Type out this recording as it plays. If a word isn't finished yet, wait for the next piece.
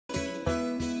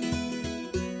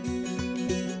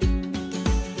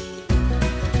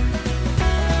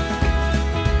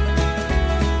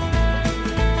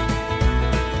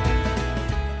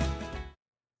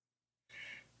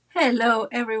Hello,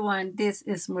 everyone. This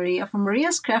is Maria from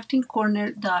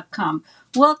mariascraftingcorner.com.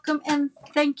 Welcome and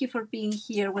thank you for being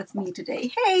here with me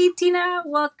today. Hey, Tina,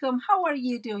 welcome. How are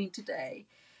you doing today?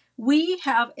 We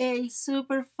have a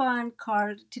super fun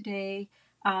card today.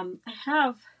 I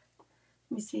have,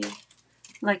 let me see,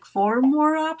 like 4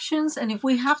 more options. And if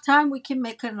we have time, we can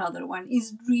make another one.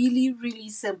 It's really, really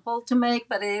simple to make,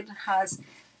 but it has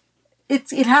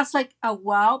like a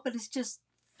wow, but it's just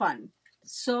fun.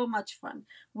 So much fun.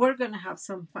 We're gonna have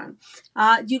some fun.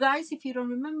 You guys, if you don't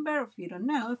remember, if you don't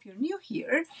know, if you're new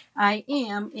here, I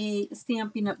am a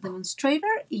Stampin' Up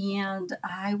demonstrator, and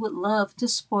I would love to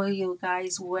spoil you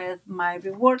guys with my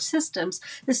reward systems,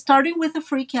 starting with a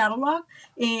free catalog.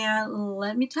 And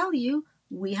let me tell you,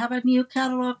 we have a new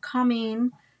catalog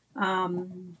coming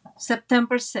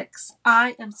September 6th.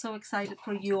 I am so excited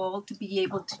for you all to be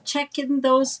able to check in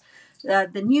those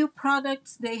the new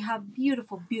products. They have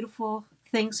beautiful, beautiful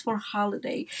things for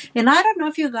holiday. And I don't know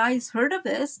if you guys heard of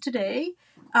this today,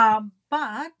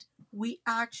 but we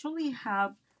actually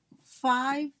have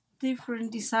 5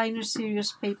 different designer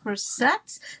series paper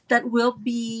sets that will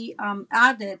be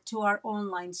added to our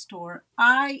online store.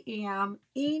 I am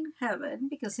in heaven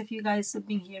because if you guys have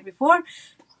been here before,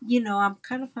 you know I'm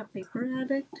kind of a paper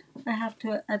addict, I have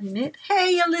to admit.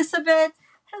 Hey, Elizabeth.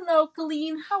 Hello,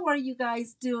 Colleen. How are you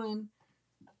guys doing?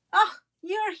 Oh,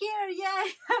 you're here.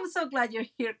 Yay. I'm so glad you're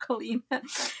here, Colleen.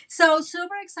 So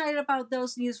super excited about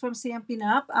those news from Stampin'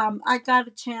 Up. I got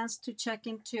a chance to check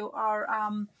into our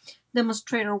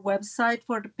demonstrator website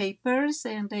for the papers,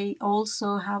 and they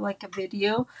also have like a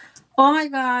video. Oh my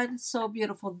God, so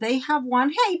beautiful. They have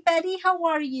one. Hey, Betty, how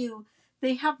are you?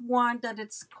 They have one that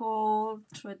it's called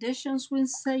Traditions with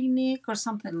Saint Nick or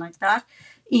something like that.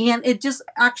 And it just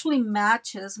actually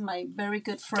matches my very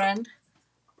good friend.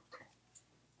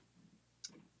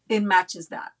 It matches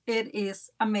that. It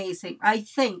is amazing. I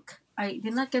think I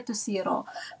did not get to see it all,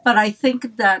 but I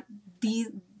think that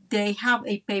they have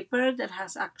a paper that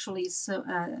has actually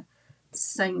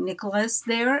Saint Nicholas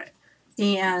there,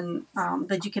 and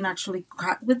that you can actually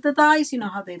cut with the dies. You know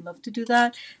how they love to do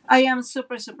that. I am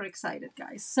super super excited,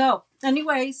 guys. So,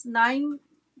 anyways,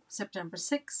 September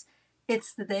 6th.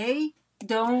 It's the day.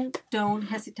 Don't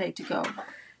hesitate to go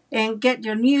and get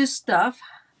your new stuff.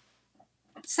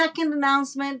 Second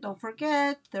announcement, don't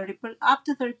forget, up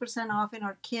to 30% off in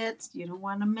our kits. You don't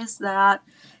want to miss that.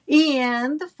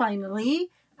 And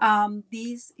finally,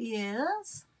 this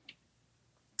is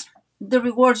the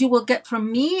rewards you will get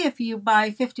from me if you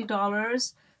buy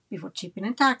 $50 before shipping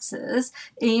and taxes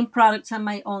in products on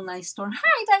my online store.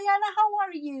 Hi, Diana. How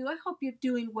are you? I hope you're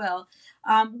doing well.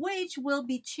 Which will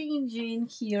be changing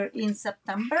here in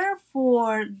September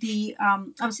for the,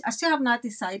 I still have not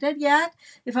decided yet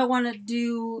if I want to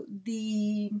do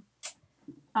the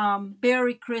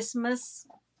Merry Christmas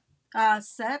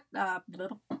set,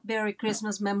 little Merry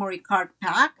Christmas memory card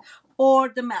pack, or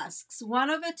the masks. One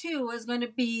of the two is going to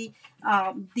be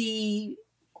the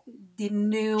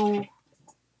new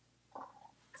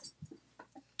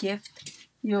gift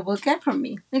you will get from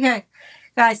me. Okay,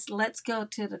 guys, let's go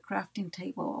to the crafting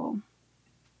table.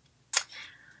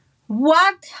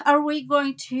 What are we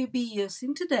going to be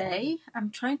using today?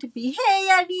 I'm trying to be, hey,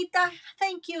 Anita.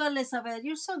 Thank you, Elizabeth.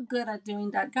 You're so good at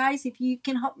doing that. Guys, if you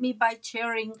can help me by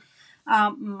sharing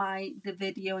the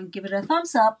video and give it a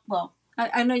thumbs up. Well,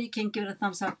 I know you can't give it a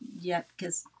thumbs up yet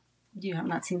because you have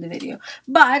not seen the video,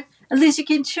 but at least you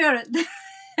can share it.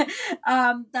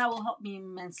 That will help me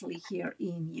immensely here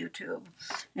in YouTube.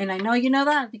 And I know you know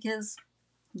that because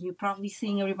you're probably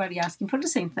seeing everybody asking for the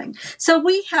same thing. So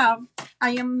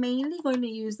I am mainly going to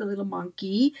use the little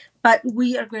monkey, but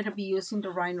we are going to be using the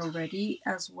rhino ready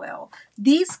as well.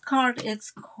 This card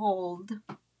is called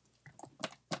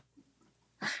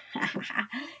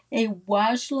a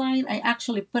wash line. I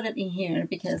actually put it in here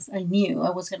because I knew I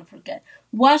was going to forget.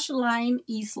 Wash line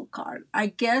easel card. I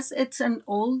guess it's an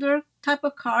older type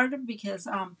of card because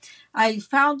I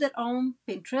found it on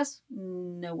Pinterest.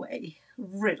 No way,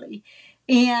 really.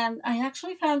 And I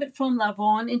actually found it from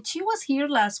Lavon, and she was here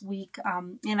last week.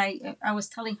 And I was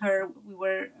telling her, we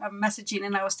were messaging,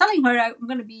 and I was telling her I'm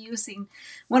going to be using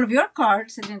one of your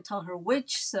cards. I didn't tell her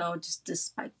which, so just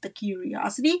despite the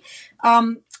curiosity.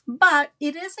 But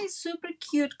it is a super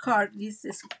cute card. This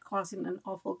is causing an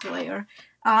awful glare.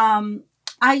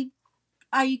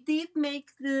 I did make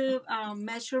the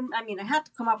measurement. I mean, I had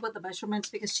to come up with the measurements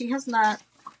because she has not,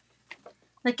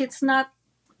 like, it's not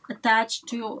attached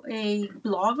to a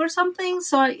blog or something,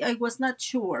 so I was not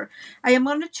sure. I am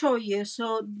going to show you.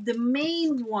 So the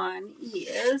main one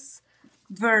is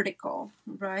vertical,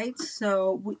 right?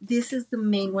 So this is the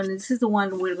main one. This is the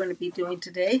one we're going to be doing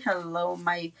today. Hello,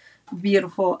 my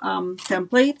beautiful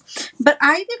template. But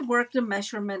I did work the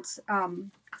measurements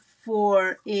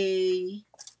for a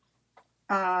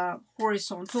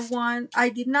horizontal one. I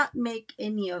did not make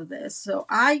any of this, so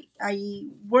I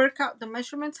work out the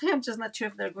measurements. I'm just not sure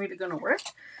if they're really going to work.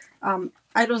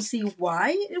 I don't see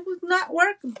why it would not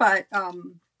work, but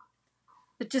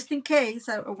just in case,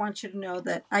 I want you to know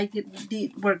that I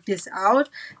did work this out,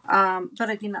 but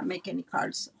I did not make any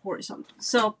cards horizontal.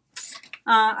 So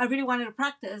I really wanted to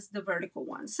practice the vertical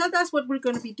one. So that's what we're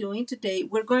going to be doing today.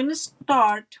 We're going to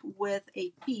start with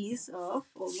a piece of,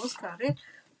 almost got it,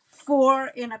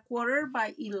 4 1/4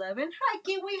 by 11. Hi,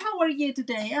 Kiwi. How are you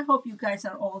today? I hope you guys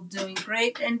are all doing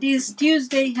great. And this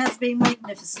Tuesday has been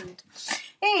magnificent.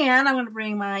 And I'm going to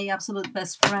bring my absolute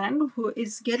best friend who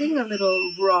is getting a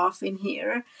little rough in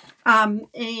here.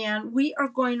 And we are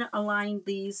going to align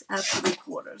these at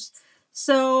 3/4.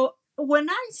 So when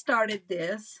I started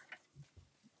this,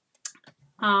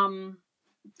 I'll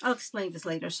explain this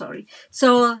later, sorry.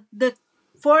 So the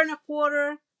 4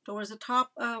 1/4 towards the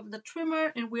top of the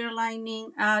trimmer, and we're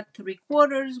lining at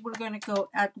 3/4. We're going to go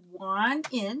at 1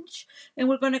 inch, and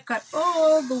we're going to cut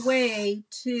all the way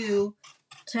to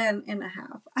 10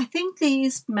 1/2. I think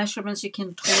these measurements, you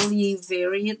can totally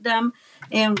vary them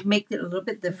and make it a little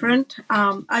bit different.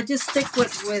 I just stick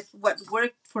with what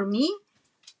worked for me.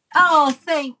 Oh,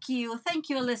 thank you. Thank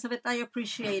you, Elizabeth. I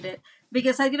appreciate it.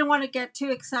 Because I didn't want to get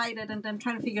too excited and then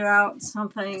trying to figure out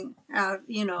something,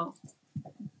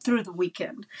 through the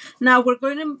weekend. Now we're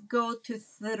going to go to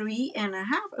 3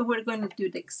 1/2, and we're going to do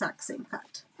the exact same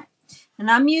cut.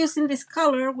 And I'm using this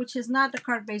color, which is not the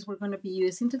card base we're going to be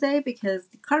using today, because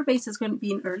the card base is going to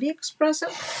be an early espresso,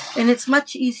 and it's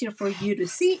much easier for you to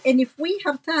see. And if we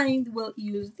have time, we'll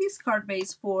use this card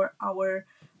base for our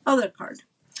other card.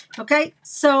 Okay,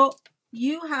 so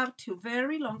you have 2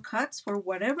 very long cuts. For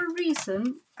whatever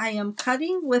reason, I am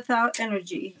cutting without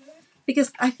energy,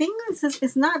 because I think this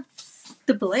is not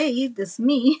the blade, it's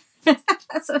me.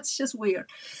 So it's just weird.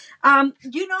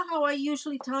 You know how I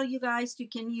usually tell you guys you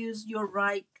can use your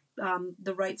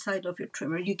the right side of your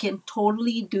trimmer. You can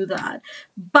totally do that.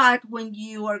 But when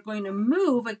you are going to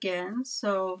move again,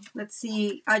 so let's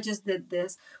see, I just did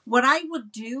this. What I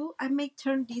would do, I may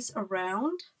turn these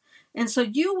around. And so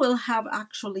you will have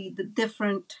actually the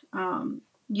different,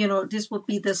 this would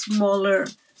be the smaller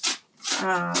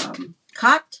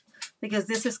cut, because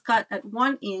this is cut at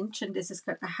 1 inch and this is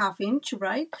cut a 1/2 inch,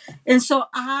 right? And so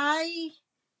I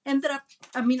ended up,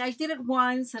 I did it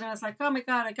once and I was like, oh my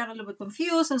God, I got a little bit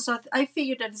confused. And so I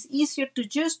figured that it's easier to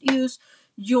just use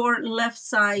your left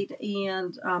side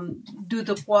and do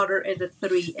the 1/4 and the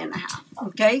 3 1/2.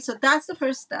 Okay, so that's the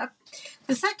first step.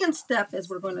 The second step is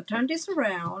we're going to turn this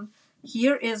around.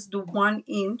 Here is the 1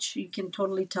 inch. You can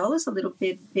totally tell it's a little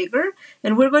bit bigger.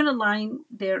 And we're going to line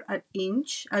there at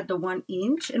the 1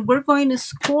 inch. And we're going to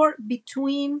score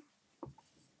between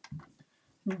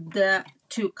the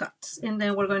 2 cuts. And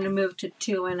then we're going to move to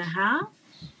 2 1/2.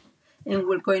 And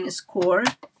we're going to score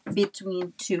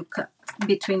between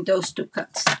those 2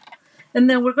 cuts. And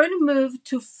then we're going to move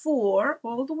to 4,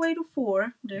 all the way to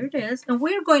 4. There it is. And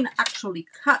we're going to actually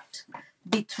cut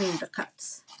between the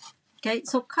cuts. Okay,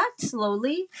 so cut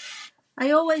slowly.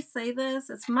 I always say this,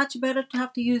 it's much better to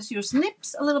have to use your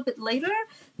snips a little bit later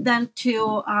than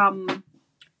to,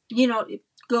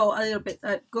 go a little bit,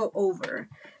 go over.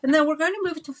 And then we're going to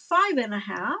move to 5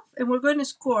 1/2, and we're going to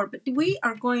score, but we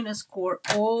are going to score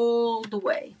all the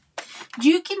way.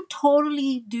 You can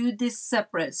totally do this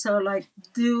separate. So like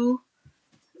do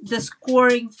the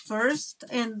scoring first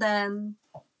and then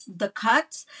the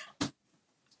cuts.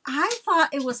 I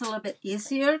thought it was a little bit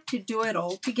easier to do it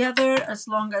all together, as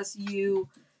long as you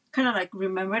kind of like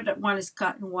remember that one is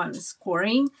cut and one is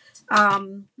scoring.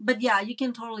 But yeah, you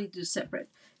can totally do separate.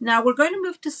 Now we're going to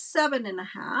move to 7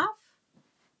 1/2,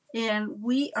 and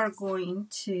we are going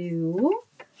to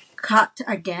cut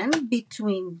again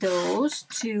between those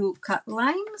 2 cut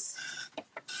lines.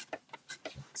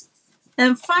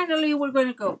 And finally, we're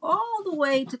going to go all the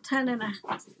way to 10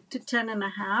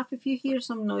 1/2. If you hear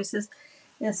some noises,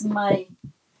 it's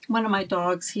one of my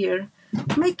dogs here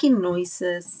making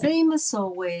noises, same as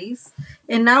always.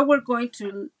 And now we're going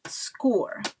to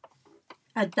score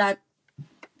at that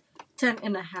 10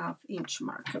 1/2 inch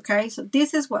mark. Okay, so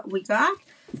this is what we got.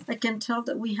 I can tell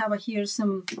that we have here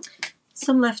some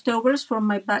leftovers from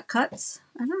my back cuts.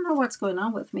 I don't know what's going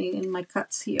on with me in my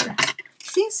cuts here.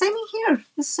 See, same in here.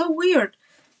 It's so weird.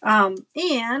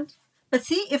 But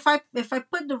see, if I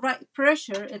put the right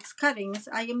pressure, it's cuttings.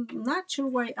 I am not sure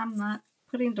why I'm not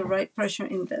putting the right pressure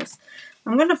in this.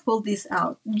 I'm going to pull this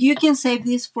out. You can save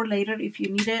this for later if you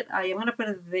need it. I am going to put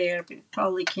it there, but you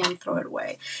probably can throw it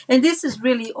away. And this is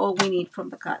really all we need from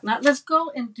the cut. Now let's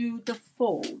go and do the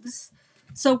folds.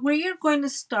 So we are going to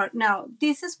start. Now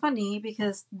this is funny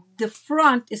because the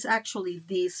front is actually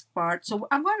this part. So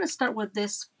I'm going to start with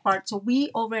this part. So we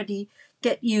already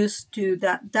get used to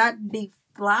that big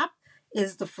flap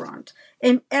is the front.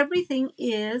 And everything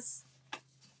is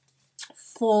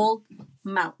fold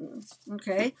mountain.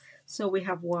 Okay, so we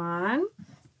have one.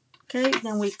 Okay,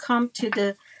 then we come to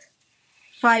the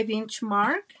 5-inch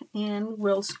mark and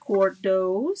we'll score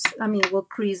those. We'll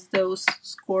crease those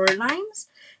score lines.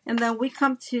 And then we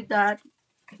come to that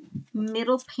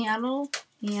middle panel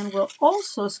and we'll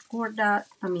also score that,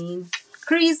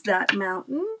 crease that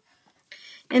mountain.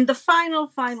 And the final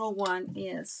one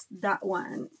is that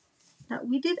one that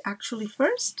we did actually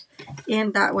first.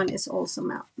 And that one is also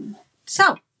mountain.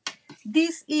 So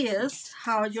this is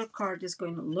how your card is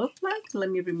going to look like. Let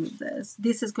me remove this.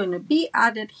 This is going to be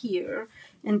added here,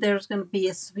 and there's going to be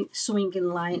a swinging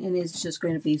line, and it's just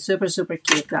going to be super, super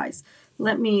cute, guys.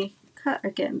 Let me cut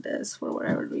again this for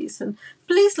whatever reason.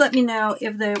 Please let me know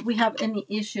if we have any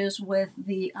issues with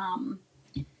the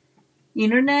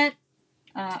internet.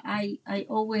 I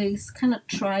always kind of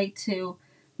try to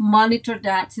monitor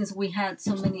that since we had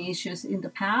so many issues in the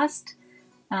past.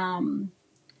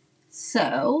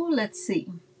 So let's see.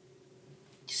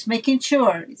 Just making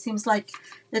sure. It seems like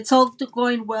it's all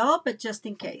going well, but just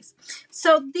in case.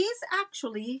 So these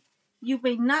actually, you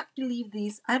may not believe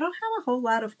these. I don't have a whole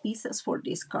lot of pieces for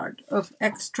this card of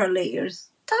extra layers.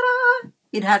 Ta-da!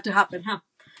 It had to happen, huh?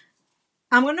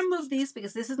 I'm going to move these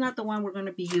because this is not the one we're going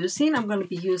to be using. I'm going to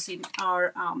be using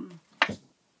our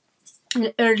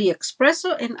early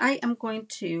espresso, and I am going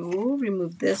to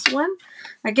remove this one.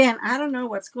 Again, I don't know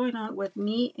what's going on with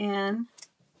me and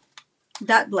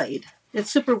that blade.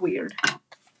 It's super weird.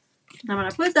 I'm going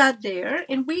to put that there,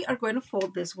 and we are going to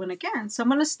fold this one again. So I'm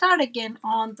going to start again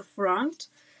on the front.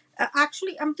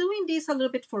 Actually, I'm doing this a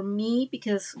little bit for me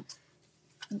because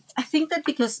I think that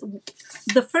because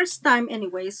the first time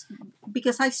anyways,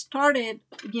 because I started,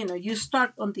 you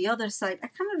start on the other side, I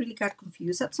kind of really got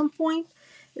confused at some point.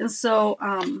 And so,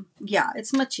 yeah,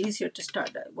 it's much easier to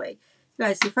start that way.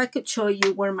 Guys, if I could show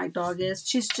you where my dog is,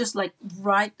 she's just like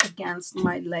right against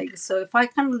my leg. So if I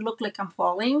kind of look like I'm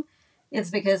falling, it's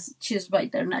because she's right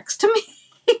there next to me.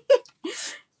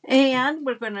 And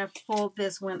we're going to fold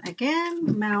this one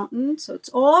again, mountain. So it's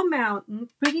all mountain,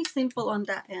 pretty simple on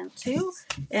that end too.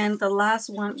 And the last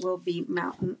one will be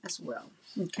mountain as well.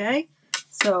 Okay,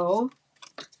 so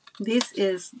this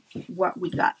is what we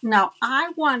got. Now,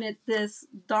 I wanted this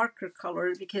darker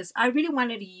color because I really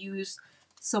wanted to use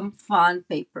some fun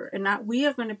paper. And now we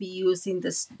are going to be using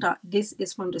this. This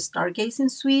is from the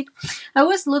Stargazing Suite. I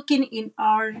was looking in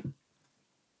our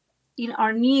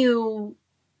new,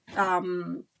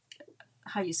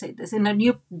 how you say this, in a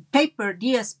new paper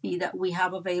DSP that we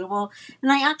have available.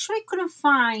 And I actually couldn't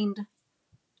find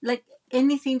like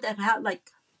anything that had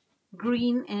like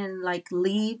green and like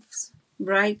leaves.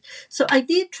 Right, so I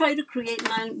did try to create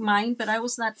mine, but I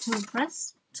was not too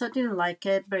impressed. So I didn't like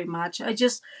it very much. I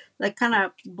just like kind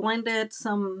of blended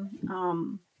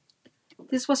some.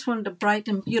 This was from the Bright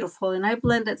and Beautiful, and I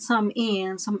blended some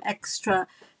extra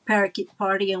parakeet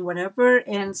party and whatever,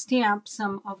 and stamped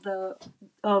some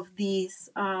of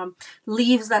these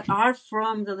leaves that are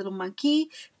from the little monkey.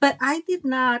 But I did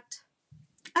not.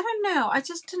 I don't know. I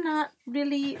just do not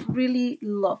really, really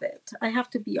love it. I have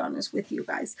to be honest with you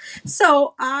guys.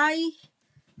 So I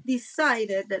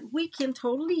decided that we can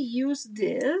totally use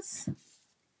this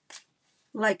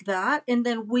like that. And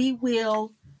then we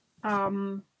will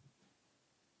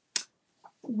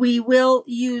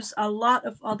use a lot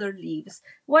of other leaves.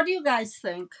 What do you guys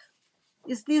think?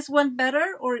 Is this one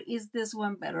better or is this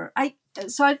one better?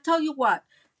 So I tell you what.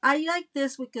 I like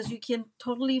this because you can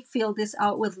totally fill this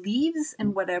out with leaves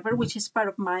and whatever, which is part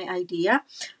of my idea.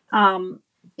 And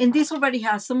this already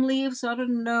has some leaves, so I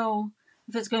don't know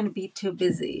if it's going to be too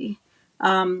busy.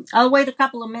 I'll wait a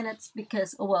couple of minutes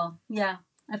because,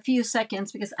 a few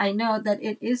seconds, because I know that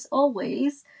it is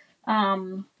always a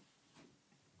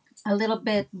little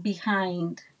bit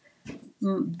behind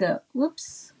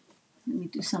whoops. Let me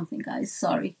do something, guys.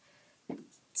 Sorry.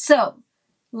 So,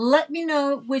 let me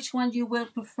know which one you will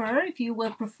prefer. If you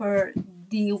will prefer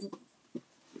the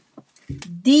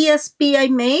DSP I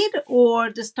made or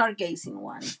the Stargazing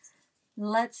one.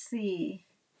 Let's see.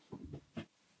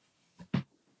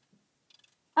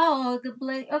 Oh, the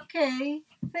blade. Okay.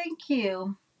 Thank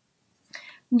you.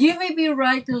 You may be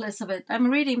right, Elizabeth. I'm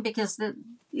reading because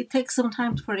it takes some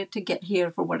time for it to get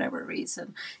here for whatever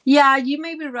reason. Yeah, you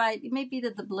may be right. It may be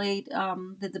that the blade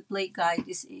guide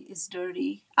is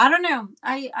dirty. I don't know.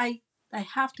 I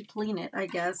have to clean it. I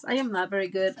guess I am not very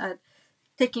good at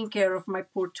taking care of my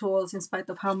poor tools, in spite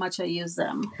of how much I use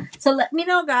them. So let me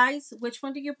know, guys. Which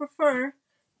one do you prefer?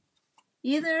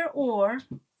 Either or.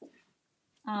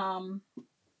 Um,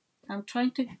 I'm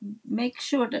trying to make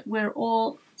sure that we're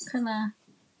all kind of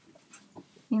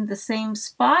in the same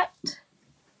spot.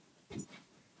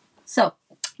 So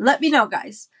let me know,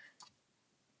 guys.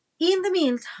 In the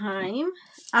meantime,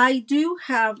 I do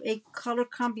have a color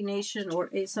combination or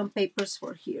some papers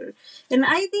for here. And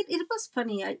it was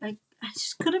funny. I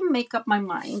just couldn't make up my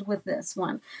mind with this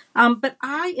one. But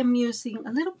I am using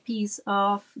a little piece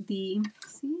of see,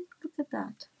 look at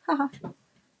that. Haha.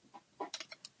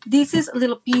 This is a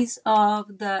little piece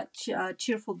of the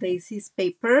Cheerful Daisies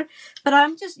paper, but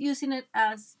I'm just using it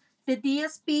as the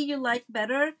DSP you like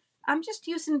better. I'm just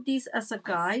using this as a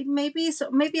guide, maybe.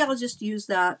 So maybe I'll just use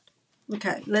that.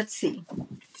 Okay, let's see.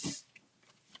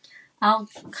 I'll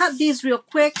cut these real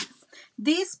quick.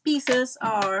 These pieces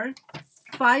are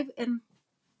 5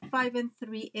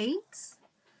 3/8.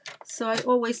 So I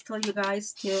always tell you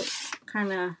guys to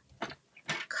kind of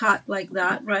cut like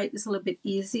that, right? It's a little bit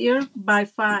easier.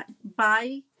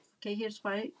 Okay, here's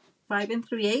 5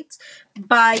 3/8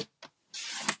 by,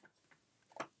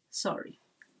 sorry,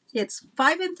 it's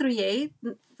 5 3/8.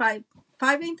 5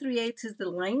 5 3/8 is the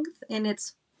length, and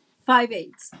it's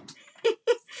 5/8.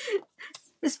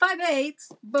 It's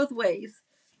 5/8 both ways.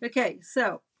 Okay,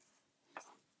 so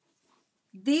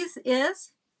this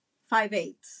is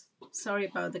 5/8. Sorry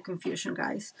about the confusion,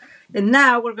 guys. And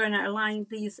now we're going to align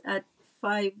these at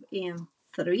 5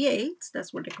 3/8.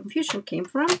 That's where the confusion came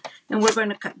from. And we're going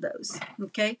to cut those.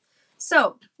 Okay.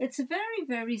 So it's very,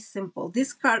 very simple.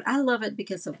 This card, I love it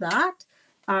because of that.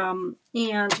 And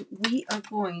we are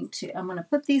I'm going to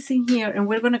put these in here, and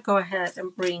we're going to go ahead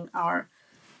and bring our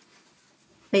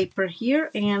paper here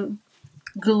and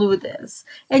glue this.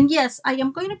 And yes, I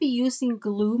am going to be using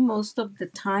glue most of the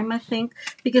time, I think,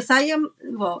 because I am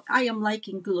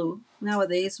liking glue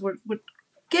nowadays. We're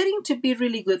getting to be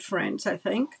really good friends, I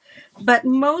think, but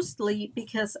mostly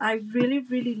because I really,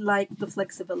 really like the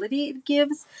flexibility it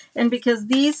gives, and because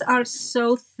these are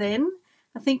so thin,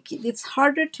 I think it's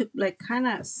harder to like kind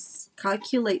of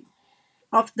calculate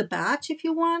off the batch if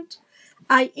you want.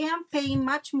 I am paying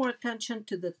much more attention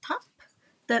to the top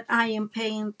that I am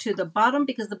paying to the bottom,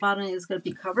 because the bottom is going to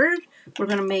be covered. We're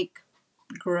going to make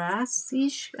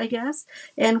grass-ish, I guess.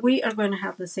 And we are going to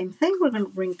have the same thing. We're going to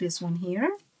bring this one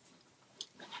here.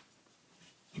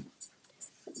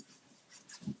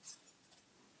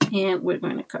 And we're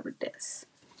going to cover this.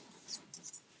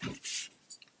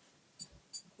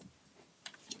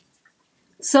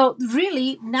 So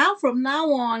really, from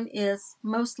now on is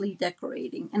mostly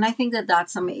decorating. And I think that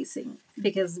that's amazing,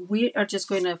 because we are just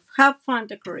going to have fun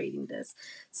decorating this.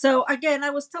 So again,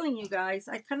 I was telling you guys,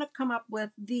 I kind of come up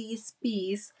with these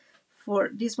pieces. For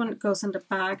this one goes in the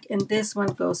back, and this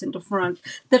one goes in the front.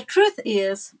 The truth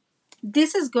is,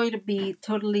 this is going to be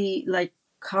totally like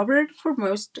covered for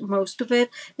most of it,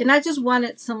 and I just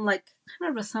wanted some like kind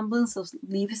of resemblance of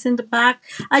leaves in the back.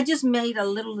 I just made a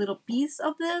little piece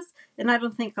of this, and I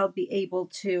don't think I'll be able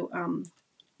to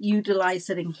utilize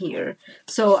it in here,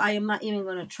 so I am not even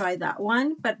going to try that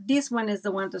one. But this one is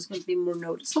the one that's going to be more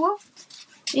noticeable.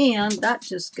 And that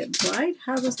just got dried.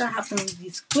 How does that happen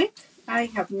this quick? I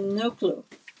have no clue.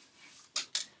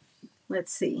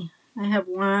 Let's see. I have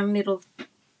one little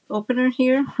opener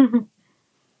here.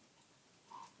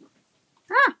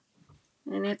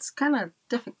 And it's kind of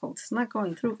difficult. It's not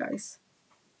going through, guys.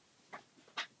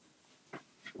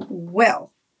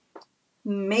 Well,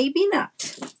 maybe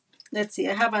not. Let's see.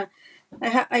 I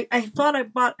thought I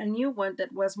bought a new one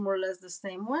that was more or less the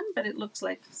same one, but it looks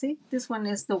like, see, this one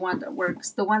is the one that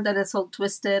works. The one that is all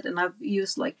twisted and I've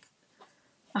used like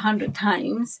 100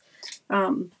 times.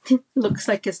 Looks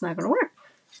like it's not going to work.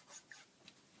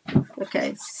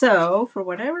 Okay, so for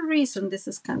whatever reason, this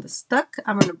is kind of stuck.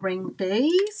 I'm going to bring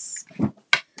these. I'm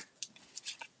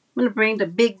going to bring the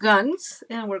big guns,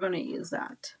 and we're going to use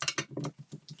that.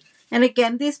 And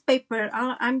again, this paper,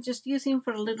 I'm just using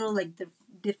for a little like the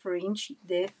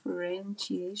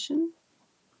differentiation.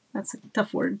 That's a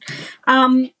tough word.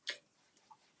 I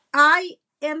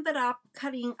ended up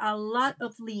cutting a lot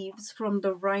of leaves from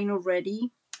the Rhino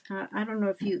Ready. I don't know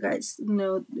if you guys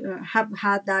have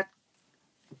had that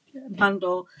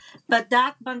bundle, but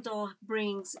that bundle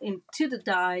brings into the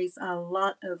dies a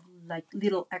lot of like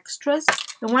little extras,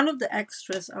 and one of the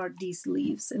extras are these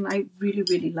leaves, and I really,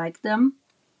 really like them.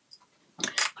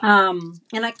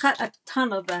 And I cut a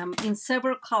ton of them in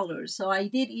several colors. So I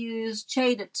did use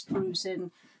shaded spruce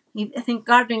and I think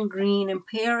garden green and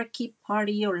parakeet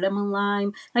party or lemon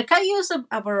lime. Like I use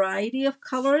a variety of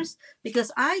colors because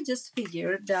I just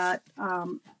figured that,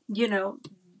 you know,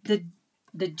 the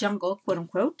the jungle, quote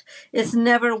unquote, is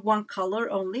never one color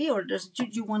only, or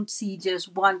you won't see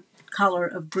just one color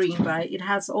of green, right? It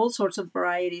has all sorts of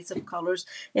varieties of colors,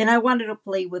 and I wanted to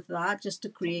play with that just to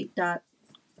create that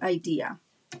idea.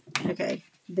 Okay,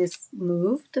 this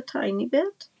moved a tiny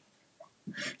bit.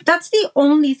 That's the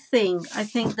only thing I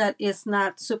think that is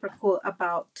not super cool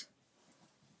about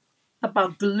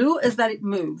glue is that it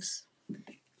moves.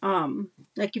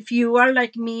 Like if you are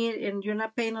like me and you're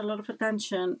not paying a lot of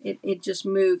attention, it just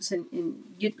moves and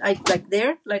you like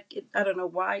there, like I don't know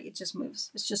why it just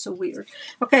moves. It's just so weird.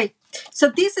 Okay, so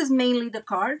this is mainly the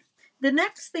card. The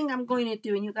next thing I'm going to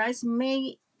do, and you guys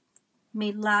may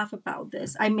laugh about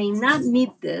this. I may not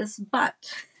need this,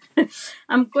 but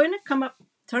I'm going to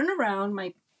turn around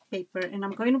my paper, and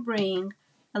I'm going to bring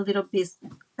a little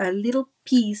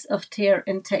piece of tear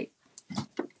and tape,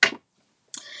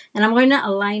 and I'm going to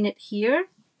align it here,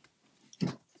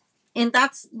 and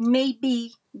that's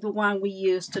maybe the one we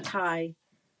use to tie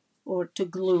or to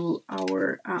glue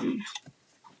our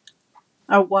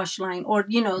wash line, or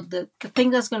the thing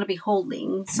that's going to be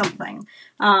holding something.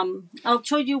 I'll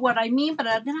show you what I mean, but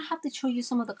then I have to show you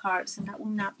some of the cards, and that will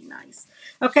not be nice.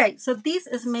 Okay, so this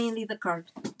is mainly the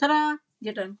card. Ta-da!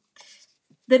 You're done.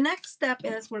 The next step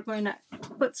is we're going to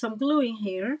put some glue in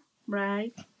here,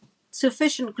 right?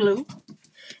 Sufficient glue,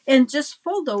 and just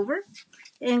fold over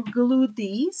and glue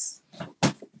these.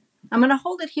 I'm going to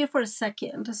hold it here for a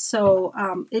second so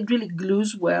it really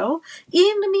glues well.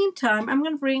 In the meantime, I'm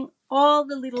going to bring all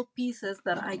the little pieces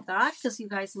that I got, because you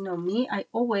guys know me. I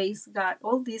always got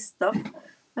all this stuff.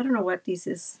 I don't know what this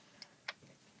is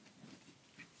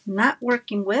not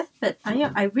working with, but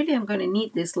I really am going to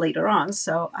need this later on.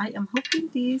 So I am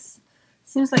hoping this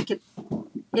seems like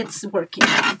it's working.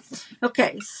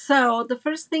 Okay, so the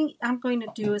first thing I'm going to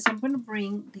do is I'm going to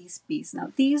bring these pieces.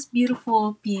 Now, these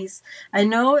beautiful pieces, I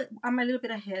know I'm a little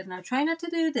bit ahead, and I try not to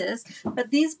do this,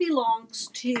 but this belongs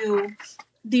to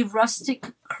the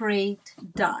rustic crate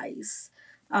dies.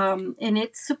 And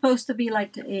it's supposed to be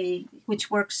like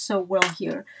which works so well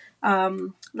here,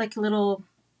 like a little,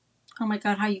 oh my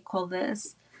God, how you call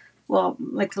this? Well,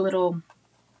 like a little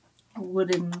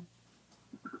wooden,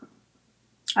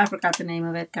 I forgot the name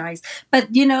of it, guys. But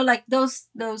like those.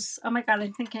 Oh my God,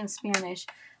 I'm thinking in Spanish.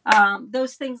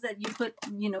 Those things that you put,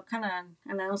 kind of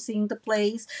announcing the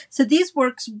place. So this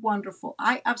works wonderful.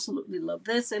 I absolutely love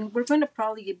this, and we're going to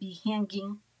probably be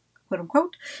hanging, quote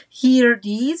unquote, here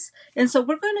these. And so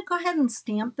we're going to go ahead and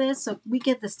stamp this, so we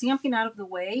get the stamping out of the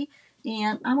way.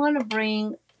 And I'm going to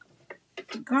bring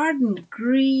garden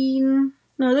green.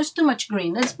 No, there's too much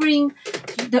green. Let's bring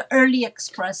the early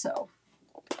espresso.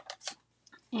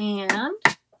 And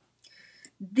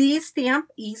this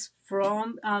stamp is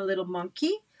from a little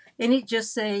monkey, and it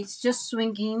just says, just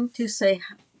swinging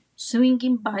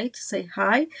by to say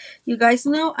hi. You guys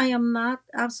know I am not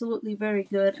absolutely very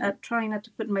good at trying not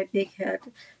to put my big head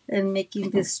and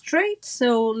making this straight.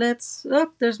 So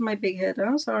there's my big head.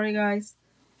 I'm sorry, guys.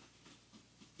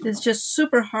 It's just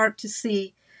super hard to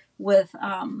see with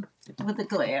the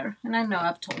glare, and I know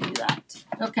I've told you that.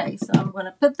 Okay, so I'm going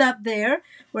to put that there.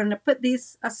 We're going to put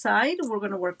these aside. We're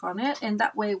going to work on it, and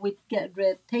that way we get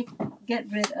rid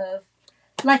of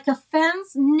like a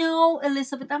fence. No,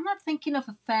 Elizabeth, I'm not thinking of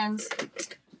a fence.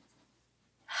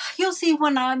 You'll see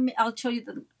when I'll show you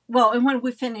and when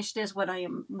we finish this, what I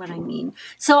mean.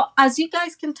 So as you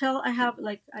guys can tell, I have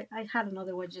I had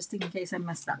another one just in case I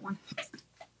missed that one.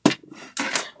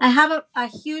 I have a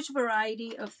huge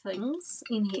variety of things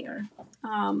in here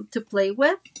to play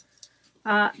with.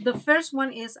 The first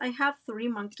one is I have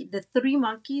the three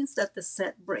monkeys that the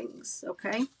set brings,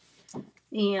 okay?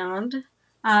 And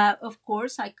of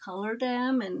course I color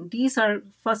them, and these are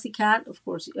Fussy Cat, of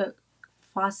course.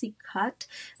 Fussy cut.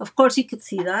 Of course, you could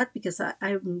see that because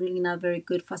I'm really not very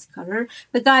good fussy cutter.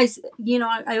 But guys,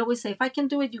 I always say if I can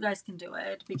do it, you guys can do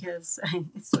it, because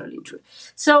it's really true.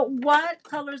 So what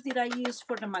colors did I use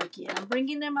for the monkey? And I'm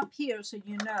bringing them up here so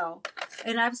you know.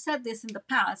 And I've said this in the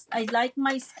past. I like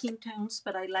my skin tones,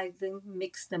 but I like them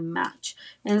mix and match.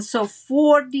 And so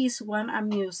for this one,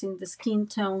 I'm using the skin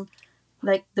tone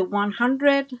like the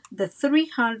 100, the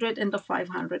 300, and the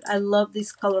 500. I love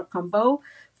this color combo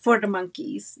for the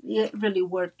monkeys. It really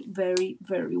worked very,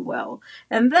 very well.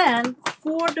 And then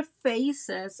for the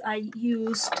faces, I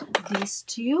used these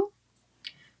two.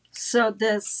 So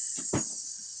this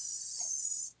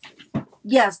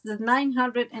Yes, the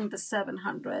 900 and the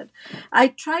 700. I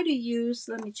try to use,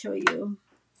 let me show you.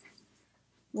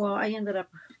 Well, I ended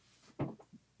up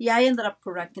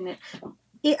correcting it.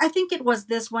 I think it was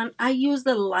this one. I used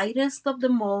the lightest of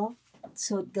them all.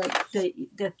 So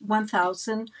the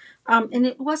 1000, and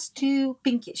it was too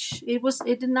pinkish.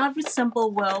 It did not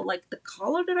resemble well like the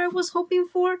color that I was hoping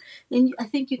for. And I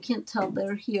think you can tell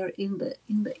there here in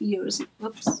the ears.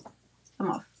 Whoops,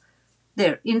 I'm off.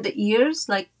 There in the ears,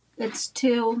 like it's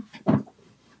too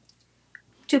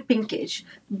pinkish.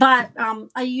 But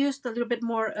I used a little bit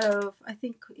more of, I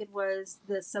think it was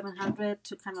the 700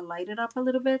 to kind of light it up a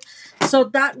little bit. So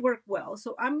that worked well.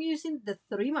 So I'm using the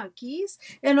three monkeys.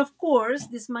 And of course,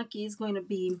 this monkey is going to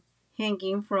be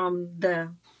hanging from the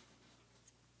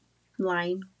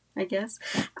line, I guess.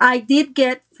 I did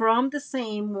get from the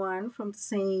same one, from the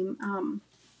same,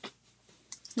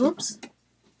 oops,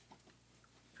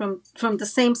 from the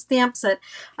same stamp set.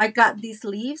 I got these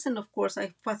leaves, and of course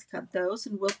I fuss cut those,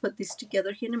 and we'll put this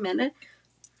together here in a minute.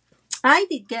 I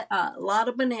did get a lot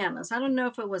of bananas. I don't know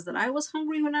if it was that I was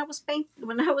hungry when I was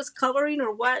when I was coloring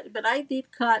or what, but I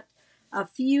did cut a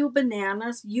few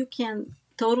bananas. You can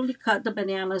totally cut the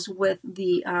bananas with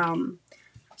the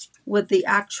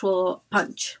actual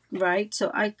punch, right?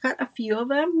 So I cut a few of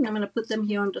them, and I'm going to put them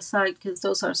here on the side because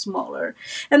those are smaller.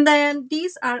 And then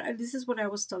this is what I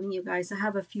was telling you guys. I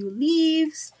have a few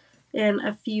leaves and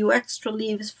a few extra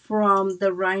leaves from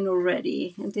the rhino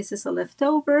ready. And this is a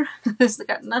leftover. It's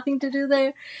got nothing to do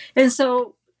there. And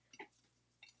so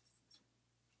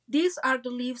these are the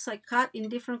leaves I cut in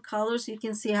different colors. You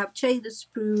can see I have shaded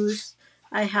spruce.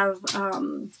 I have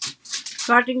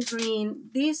garden green.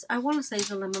 These, I want to say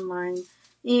the lemon lime.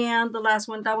 And the last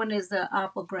one, that one is the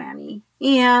apple granny.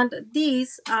 And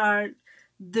these are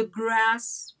the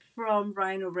grass from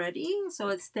Rhino Ready. So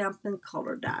it's stamped and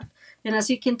colored that. And as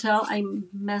you can tell, I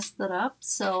messed it up.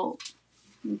 So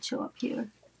let me show up here.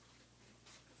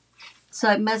 So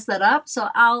I messed that up. So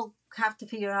I'll have to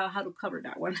figure out how to cover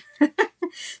that one.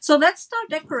 So let's start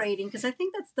decorating because I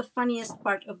think that's the funniest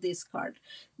part of this card.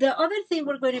 The other thing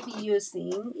we're going to be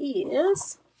using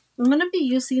is, I'm going to be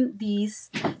using these.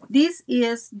 This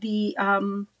is the,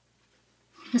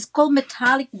 it's called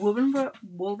metallic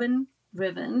woven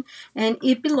ribbon, and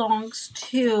it belongs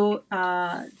to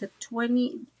the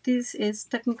 20, this is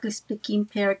technically speaking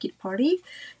Parakeet Party,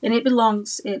 and it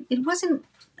belongs, it wasn't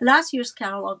last year's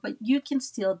catalog, but you can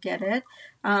still get it.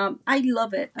 I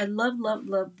love it. I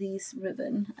love this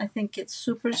ribbon. I think it's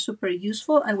super, super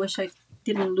useful. I wish I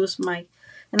didn't lose my,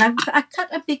 and I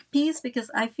cut a big piece because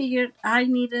I figured I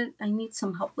need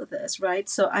some help with this, right?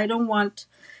 So I don't want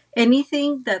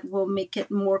anything that will make it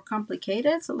more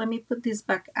complicated. So let me put this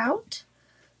back out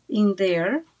in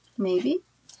there, maybe.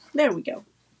 There we go.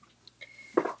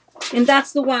 And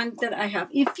that's the one that I have.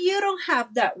 If you don't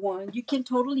have that one, you can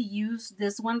totally use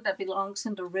this one that belongs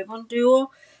in the Ribbon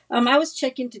Duo. I was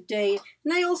checking today,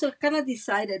 and I also kind of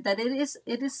decided that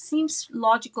it seems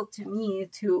logical to me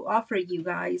to offer you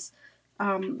guys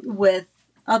with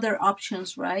other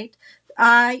options, right?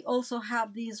 I also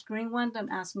have this green one. Don't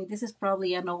ask me. This is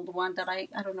probably an old one that I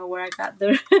don't know where I got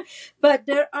there. But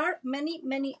there are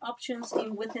many options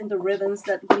within the ribbons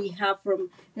that we have from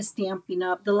Stampin'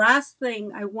 Up. The last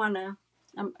thing I wanna,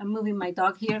 I'm moving my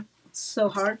dog here. It's so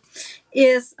hard.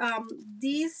 Is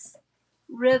this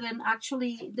ribbon,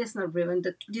 actually this not ribbon,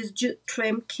 this jute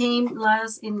trim came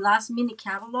last mini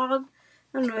catalog.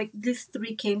 I don't know, like these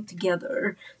three came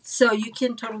together, so you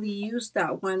can totally use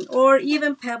that one, or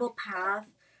even Pebble Path,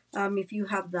 if you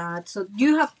have that. So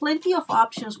you have plenty of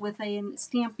options within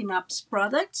Stampin' Up's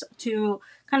products to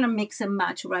kind of mix and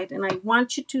match, right? And I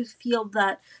want you to feel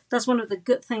that that's one of the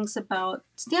good things about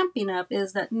Stampin' Up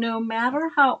is that no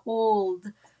matter how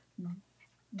old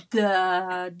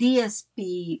the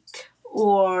DSP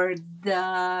or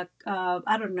the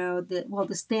I don't know,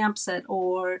 the stamp set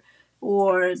or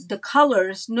the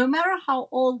colors, no matter how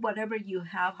old whatever you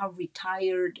have, how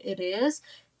retired it is,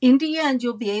 in the end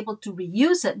you'll be able to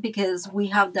reuse it because we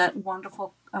have that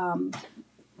wonderful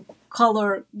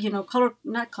color, color,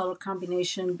 not color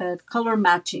combination, but color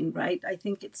matching, right? I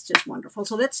think it's just wonderful.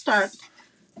 So let's start.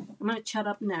 I'm going to shut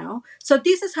up now. So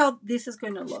this is how this is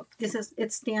going to look.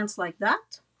 It stands like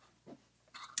that.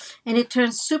 And it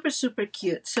turns super, super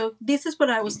cute. So this is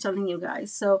what I was telling you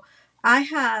guys. So I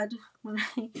had, we're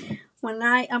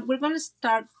going to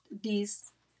start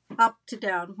these up to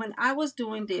down. When I was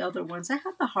doing the other ones, I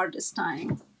had the hardest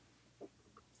time.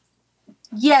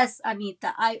 Yes,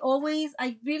 Anita, I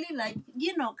really like,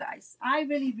 guys, I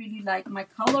really, really like my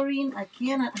coloring. I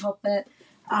cannot help it.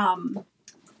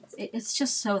 It's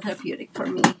just so therapeutic for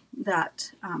me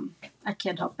that I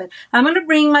can't help it. I'm going to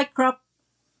bring my crop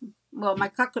well, my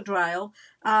crocodile.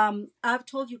 I've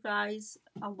told you guys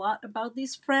a lot about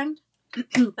this friend,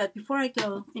 but before I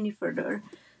go any further,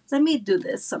 let me do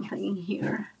this something in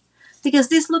here because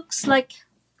this looks like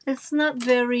it's not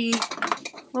very.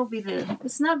 What we did?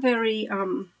 It's not very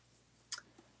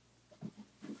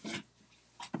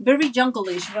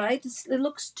jungle-ish, right? It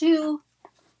looks too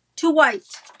white.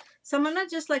 So I'm gonna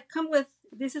just like come with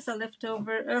this is a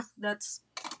leftover. Ugh, that's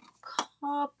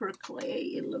copper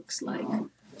clay. It looks like.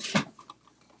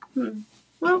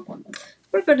 Well,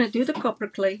 we're gonna do the copper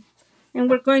clay, and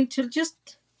we're going to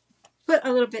just put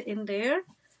a little bit in there.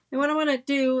 And what I'm gonna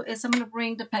do is I'm gonna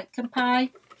bring the pecan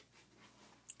pie.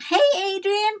 Hey,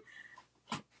 Adrian.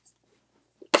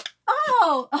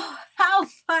 Oh, how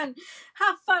fun!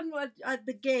 Have fun at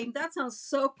the game. That sounds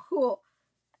so cool.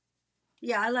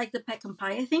 Yeah, I like the pecan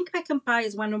pie. I think pecan pie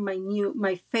is one of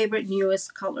my favorite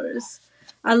newest colors.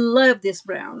 I love this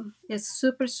brown. It's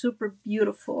super super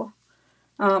beautiful.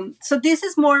 So this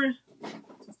is more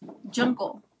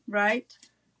jungle, right?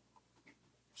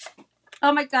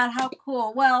 Oh my God, how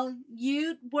cool! Well,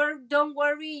 don't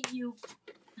worry. You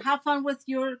have fun with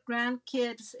your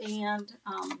grandkids, and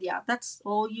yeah, that's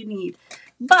all you need.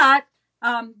 But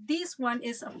this one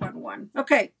is a fun one.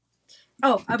 Okay.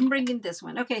 Oh, I'm bringing this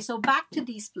one. Okay, so back to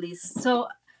these, please. So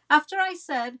after I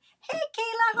said, "Hey,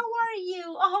 Kayla, how are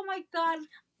you?" Oh my God,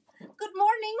 good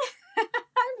morning.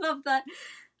 I love that.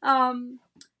 Um,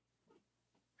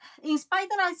 in spite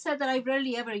that I said that I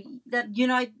rarely ever that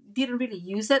I didn't really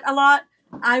use it a lot.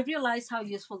 I realized how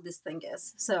useful this thing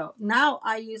is. So now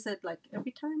I use it like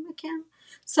every time I can.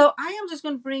 So I am just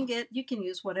going to bring it. You can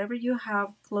use whatever you have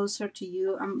closer to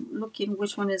you. I'm looking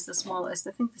which one is the smallest.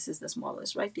 I think this is the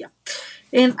smallest, right? Yeah.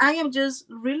 And I am just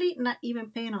really not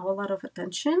even paying a whole lot of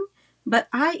attention, but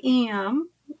I am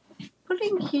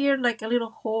putting here like a little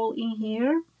hole in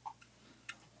here.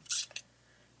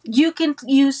 You can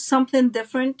use something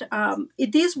different.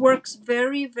 This works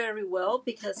very, very well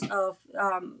because of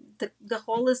the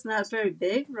hole is not very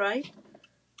big, right?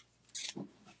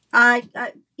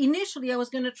 I initially I was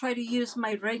gonna try to use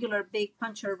my regular big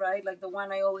puncher, right, like the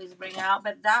one I always bring out,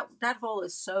 but that hole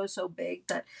is so big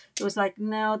that it was like,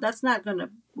 no, that's not gonna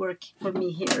work for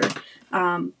me here.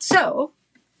 So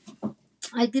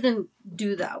I didn't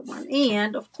do that one,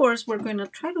 and of course we're gonna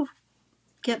try to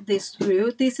get this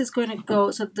through. This is going to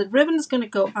go, so the ribbon is going to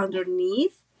go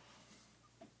underneath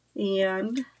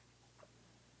and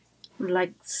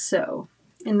like so.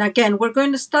 And again, we're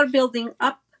going to start building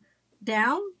up,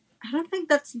 down. I don't think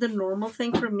that's the normal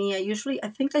thing for me. I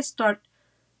think I start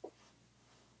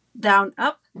down,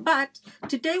 up, but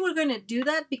today we're going to do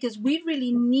that because we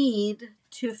really need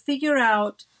to figure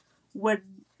out where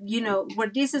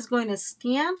this is going to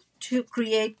stand to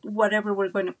create whatever we're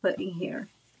going to put in here.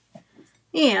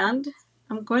 And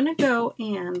I'm going to go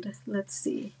and let's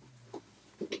see.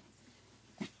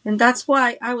 And that's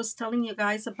why I was telling you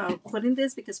guys about putting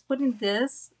this, because putting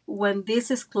this when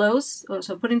this is closed, or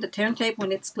so putting the turn tape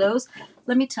when it's closed,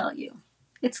 let me tell you,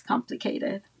 it's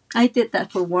complicated. I did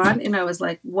that for one and I was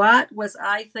like, what was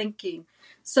I thinking?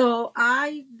 So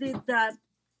I did that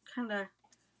I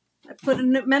put a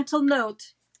mental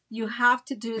note. You have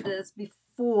to do this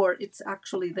before it's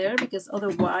actually there because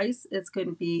otherwise it's going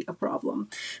to be a problem.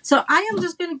 So I am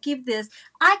just going to give this.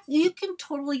 You can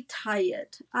totally tie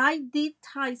it. I did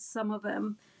tie some of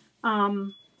them,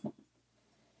 and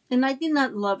I did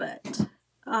not love it.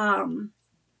 I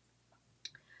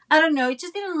don't know. It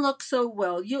just didn't look so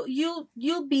well. You'll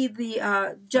be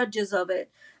the judges of it.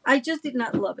 I just did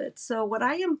not love it. So what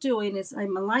I am doing is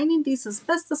I'm aligning these as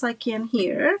best as I can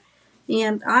here.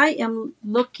 And I am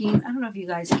looking, I don't know if you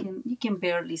guys you can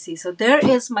barely see. So there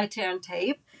is my turn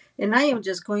tape. And I am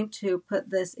just going to put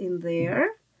this in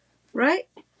there, right?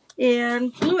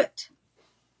 And glue it.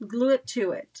 Glue it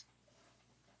to it.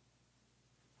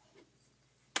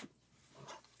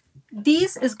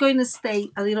 This is going to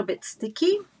stay a little bit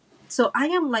sticky. So I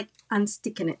am like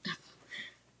unsticking it.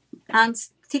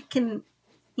 Unsticking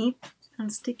it.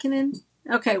 Unsticking it.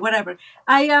 Okay, whatever.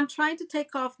 I am trying to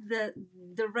take off the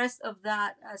rest of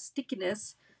that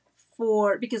stickiness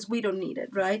because we don't need it,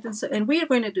 right? And we are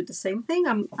going to do the same thing.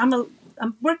 I'm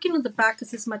working on the back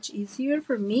because it's much easier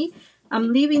for me.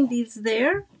 I'm leaving these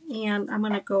there, and I'm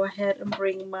gonna go ahead and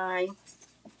bring my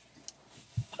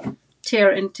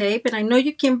tear and tape. And I know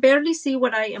you can barely see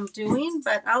what I am doing,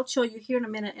 but I'll show you here in a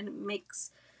minute, and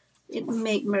it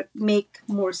make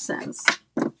more sense.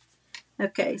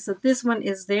 Okay, so this one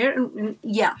is there, and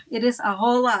yeah, it is a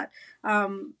whole lot.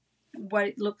 What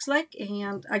it looks like,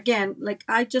 and again, like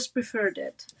I just preferred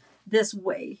it this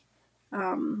way.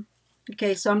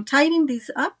 Okay, so I'm tightening these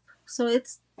up so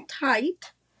it's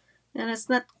tight, and it's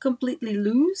not completely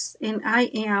loose, and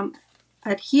I am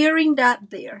adhering that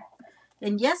there.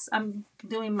 And yes, I'm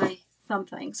doing my thumb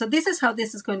thing. So this is how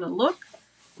this is going to look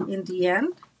in the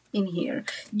end in here.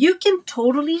 You can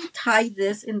totally tie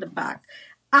this in the back.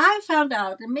 I found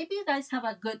out, and maybe you guys have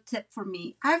a good tip for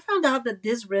me. I found out that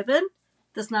this ribbon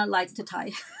does not like to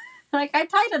tie. Like I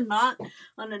tied a knot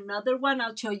on another one,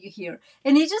 I'll show you here,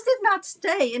 and it just did not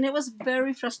stay, and it was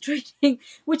very frustrating,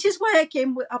 which is why I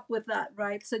came up with that,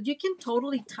 right? So you can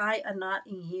totally tie a knot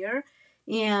in here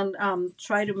and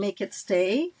try to make it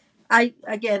stay. I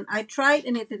tried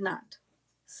and it did not.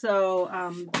 So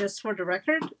just for the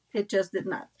record, it just did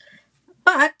not.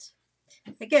 But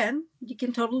again, you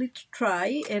can totally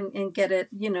try and get it,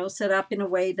 set up in a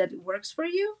way that it works for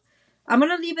you. I'm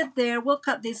going to leave it there. We'll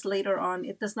cut this later on.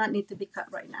 It does not need to be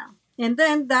cut right now. And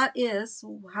then that is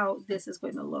how this is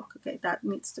going to look. Okay, that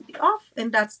needs to be off.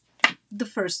 And that's the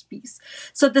first piece.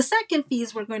 So the second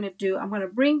piece we're going to do, I'm going to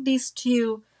bring these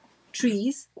two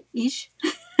trees each.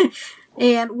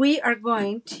 And we are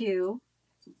going to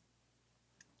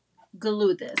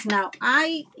glue this. Now,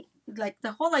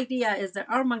 the whole idea is that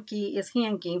our monkey is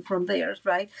hanging from there,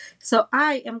 right? So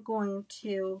I am going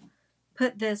to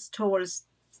put this towards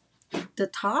the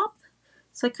top,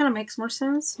 so it kind of makes more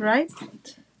sense, right?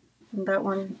 And that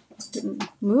one didn't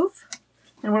move,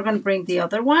 and we're going to bring the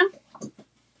other one,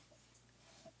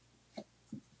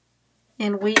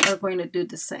 and we are going to do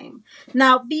the same.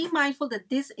 Now be mindful that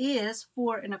this is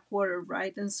 4 1/4,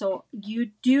 right? And so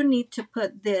you do need to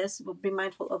put this, we'll be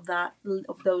mindful of that,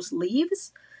 of those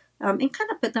leaves, and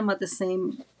kind of put them at the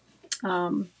same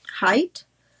height,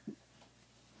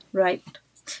 right?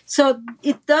 So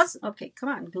it does. Okay, come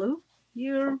on, glue.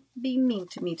 You're being mean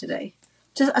to me today.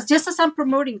 Just as I'm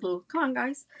promoting glue. Come on,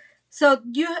 guys. So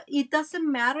it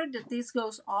doesn't matter that this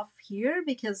goes off here,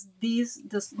 because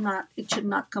it should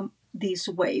not come this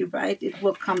way, right? It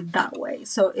will come that way.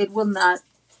 So it will not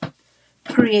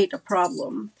create a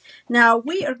problem. Now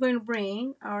we are going to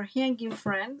bring our hanging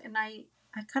friend, and I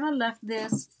kind of left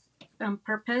this on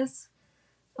purpose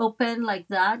open like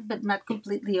that, but not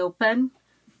completely open.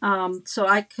 So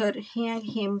I could hang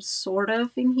him sort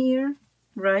of in here,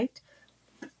 right?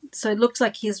 So it looks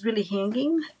like he's really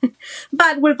hanging,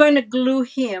 but we're going to glue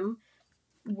him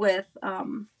with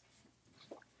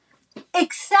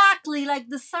exactly like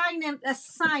the sign, and a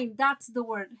sign. That's the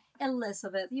word.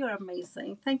 Elizabeth, you're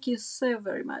amazing. Thank you so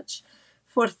very much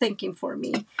for thinking for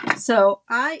me. So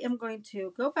I am going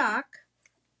to go back,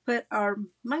 put our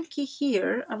monkey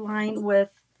here, align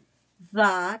with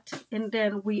that, and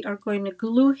then we are going to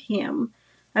glue him.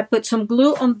 I put some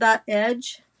glue on that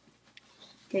edge.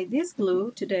 Okay, this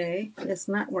glue today is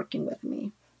not working with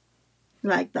me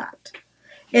like that.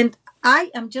 And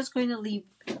I am just going to leave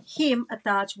him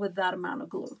attached with that amount of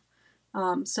glue.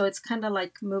 So it's kind of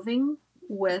like moving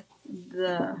with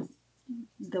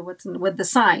with the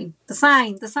sign.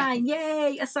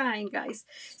 Yay, a sign, guys.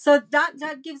 So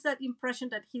that gives that impression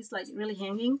that he's like really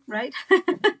hanging, right?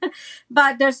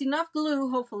 But there's enough glue,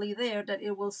 hopefully, there that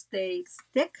it will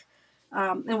stick.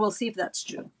 And we'll see if that's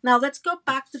true. Now let's go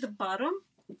back to the bottom.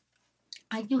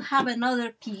 I do have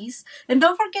another piece. And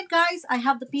don't forget, guys, I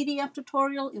have the PDF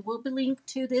tutorial. It will be linked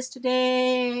to this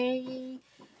today.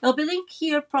 It'll be linked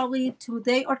here probably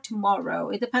today or tomorrow.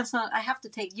 It depends on, I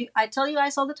tell you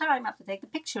guys all the time, I have to take the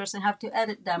pictures and have to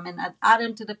edit them and add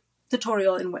them to the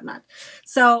tutorial and whatnot.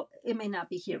 So it may not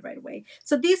be here right away.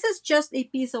 So this is just a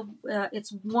piece of,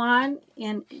 it's 1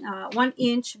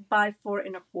 inch by 4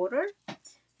 1/4.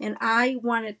 And I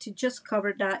wanted to just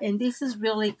cover that. And this is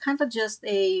really kind of just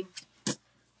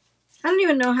I don't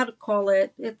even know how to call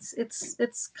it.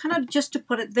 It's kind of just to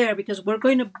put it there, because we're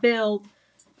going to build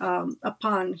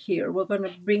upon here. We're going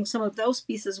to bring some of those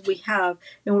pieces we have,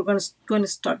 and we're going to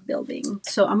start building.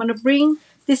 So I'm going to bring,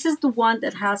 this is the one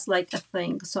that has like a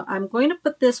thing. So I'm going to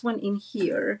put this one in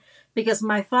here, because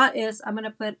my thought is I'm going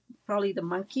to put probably the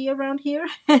monkey around here,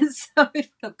 and so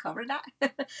it'll cover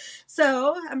that.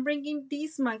 So I'm bringing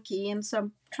this monkey, and so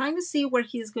I'm trying to see where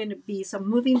he's going to be. So I'm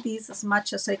moving these as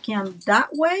much as I can that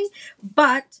way,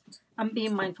 but I'm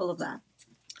being mindful of that.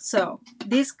 So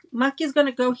this monkey is going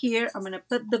to go here. I'm going to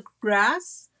put the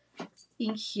grass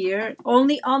in here,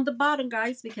 only on the bottom,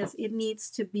 guys, because it needs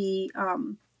to be,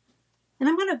 and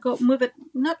I'm going to go move it,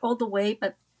 not all the way,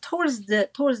 but towards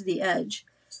the edge.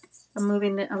 I'm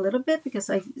moving it a little bit because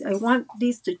I want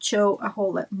these to show a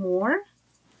whole lot more.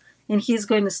 And he's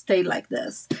going to stay like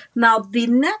this. Now the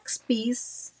next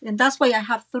piece, and that's why I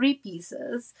have 3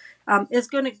 pieces, is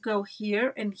going to go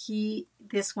here, and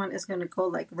this one is going to go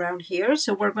like around here.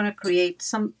 So we're going to create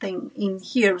something in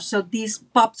here. So this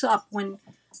pops up when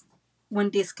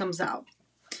this comes out.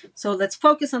 So let's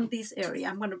focus on this area.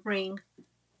 I'm going to bring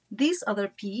this other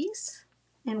piece,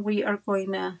 and we are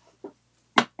going to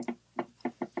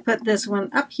put this one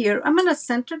up here. I'm going to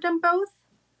center them both,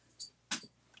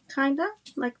 kind of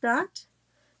like that.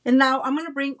 And now I'm going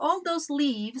to bring all those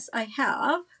leaves I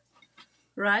have,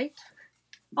 right?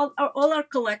 All our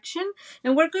collection,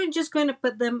 and we're just going to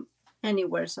put them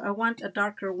anywhere. So I want a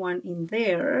darker one in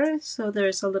there, so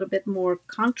there's a little bit more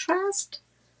contrast.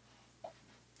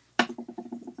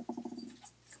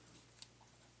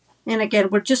 And again,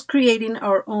 we're just creating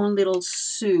our own little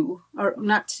zoo, or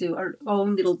not zoo, our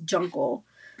own little jungle.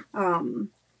 And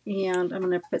I'm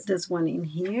going to put this one in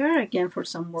here again for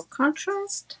some more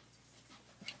contrast.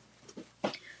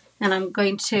 And I'm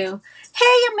going to,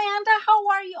 hey Amanda, how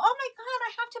are you? Oh my God,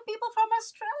 I have 2 people from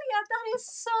Australia. That is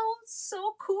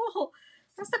so cool.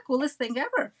 That's the coolest thing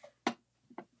ever.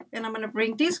 And I'm going to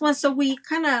bring this one, so we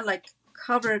kind of like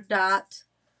cover that,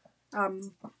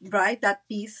 right, that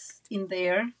piece in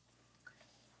there.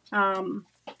 And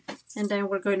then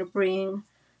we're going to bring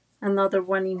another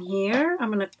one in here.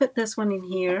 I'm going to put this one in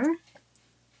here.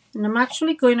 And I'm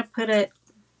actually going to put it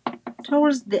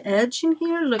towards the edge in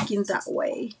here, looking that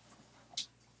way.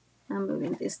 I'm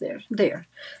moving this there.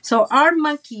 So our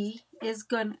monkey is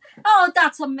gonna, oh,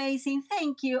 that's amazing.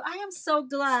 Thank you. I am so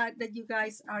glad that you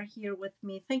guys are here with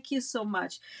me. Thank you so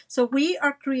much. So we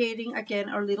are creating, again,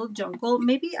 our little jungle.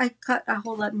 Maybe I cut a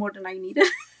whole lot more than I needed.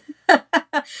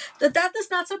 That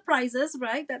does not surprise us,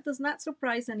 right? That does not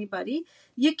surprise anybody.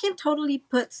 You can totally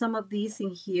put some of these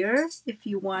in here if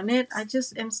you want it. I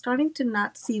just am starting to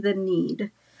not see the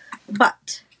need.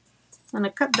 But I'm going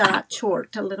to cut that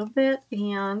short a little bit,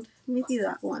 and maybe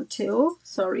that one too.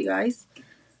 Sorry, guys.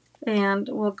 And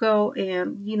we'll go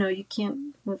and, you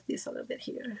can move this a little bit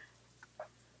here.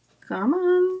 Come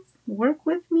on, work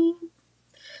with me.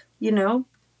 What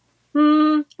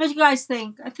do you guys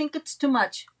think? I think it's too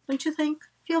much. Don't you think?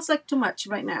 Feels like too much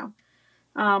right now.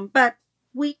 But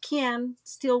we can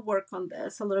still work on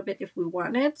this a little bit if we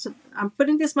want it. So I'm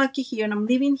putting this monkey here, and I'm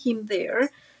leaving him there.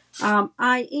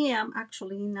 I am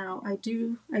actually now, I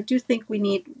do think we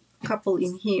need a couple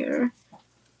in here,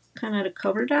 kind of to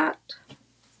cover that.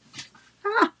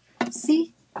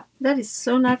 See, that is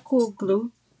so not cool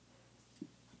glue.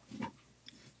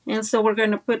 And so we're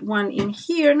going to put one in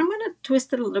here, and I'm going to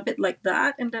twist it a little bit like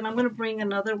that. And then I'm going to bring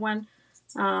another one.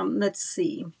 Let's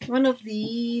see, one of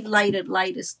the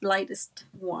lightest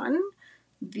one.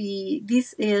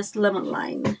 This is lemon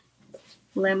lime.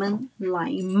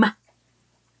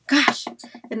 Gosh.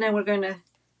 And then we're going to,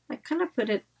 I kind of put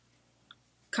it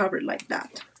covered like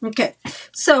that. Okay.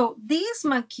 So this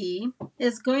monkey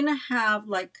is going to have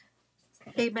like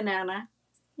a banana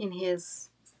in his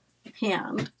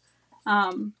hand.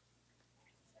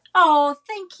 Oh,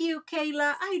 thank you,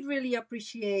 Kayla. I really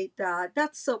appreciate that.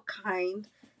 That's so kind.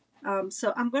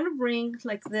 So I'm going to bring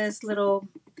like this little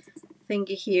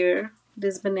thingy here,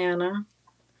 this banana.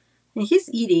 And he's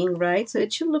eating, right? So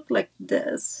it should look like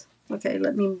this. Okay,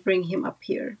 let me bring him up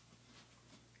here.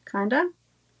 Kinda.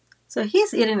 So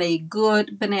he's eating a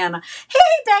good banana.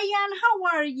 Hey, Diane, how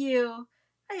are you?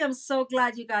 I am so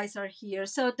glad you guys are here.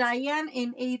 So Diane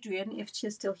and Adrian, if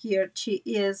she's still here, she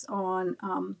is on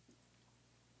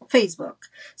Facebook.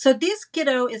 So this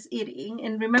kiddo is eating.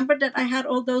 And remember that I had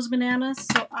all those bananas?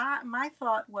 So my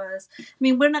thought was,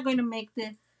 we're not going to make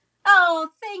the... Oh,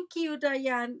 thank you,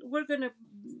 Diane.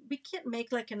 We can't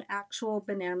make like an actual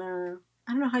banana...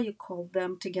 I don't know how you call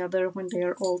them together when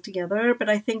they're all together, but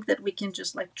I think that we can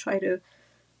just like try to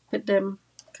put them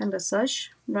kind of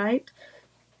such, right?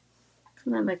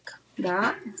 Kind of like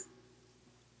that.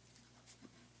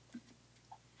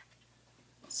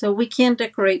 So we can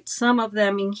decorate some of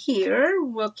them in here.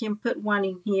 We can put one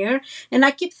in here. And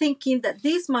I keep thinking that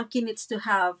this monkey needs to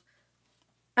have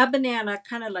a banana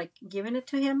kind of like giving it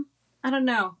to him. I don't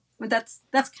know. But that's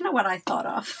kind of what I thought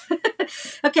of.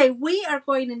 Okay, we are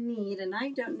going to need, and I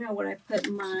don't know where I put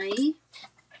my,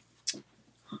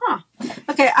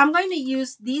 Okay, I'm going to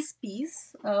use this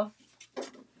piece of,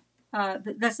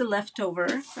 that's a leftover.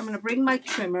 I'm going to bring my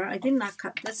trimmer. I did not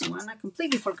cut this one. I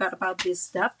completely forgot about this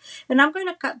step. And I'm going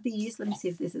to cut these. Let me see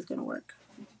if this is going to work.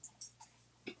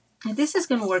 And this is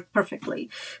going to work perfectly.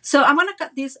 So I'm going to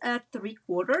cut this at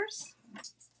 3/4.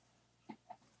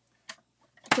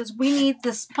 Because we need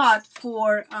the spot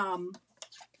for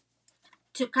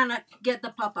to kind of get the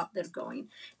pop-up there going.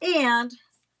 And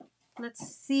let's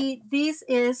see, this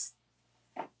is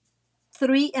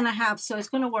 3.5, so it's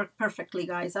going to work perfectly,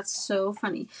 guys. That's so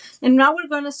funny. And now we're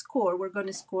going to score. We're going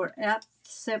to score at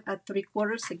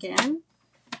 3/4 again.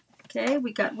 Okay,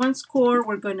 we got one score.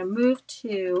 We're going to move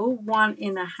to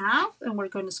 1.5, and we're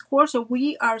going to score. So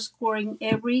we are scoring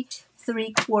every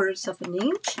 3/4 of an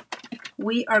inch.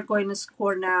 We are going to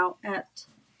score now at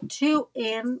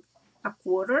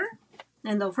 2.25.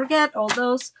 And don't forget, all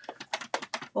those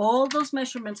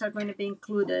measurements are going to be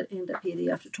included in the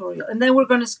PDF tutorial. And then we're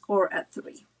going to score at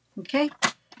 3. Okay.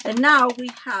 And now we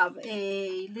have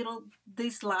a little,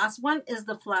 this last one is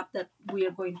the flap that we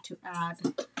are going to add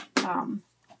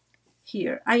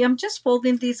here. I am just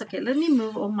folding these. Okay, let me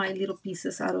move all my little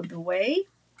pieces out of the way.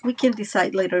 We can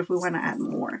decide later if we want to add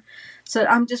more. So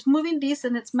I'm just moving these,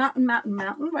 and it's mountain, mountain,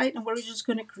 mountain, right? And we're just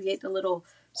going to create a little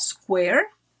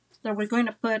square that we're going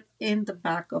to put in the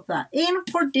back of that. And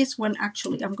for this one,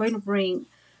 actually, I'm going to bring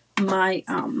my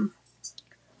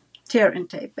tear and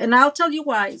tape, and I'll tell you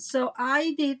why. So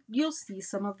you'll see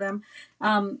some of them,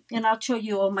 and I'll show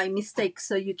you all my mistakes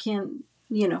so you can,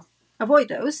 avoid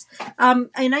those. And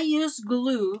I use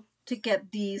glue to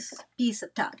get these pieces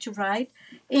attached, right?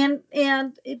 And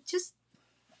it just,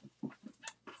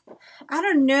 I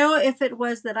don't know if it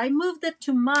was that I moved it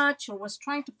too much or was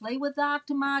trying to play with that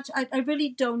too much. I really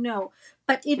don't know,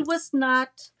 but it was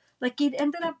not, like, it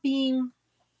ended up being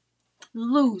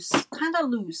loose, kind of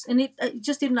loose, and it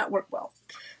just did not work well.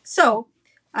 So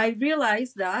I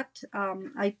realized that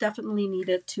I definitely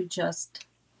needed to just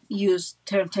use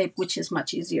tear and tape, which is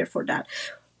much easier for that.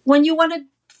 When you want to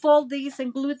fold these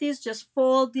and glue these, just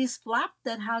fold this flap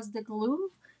that has the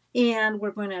glue, and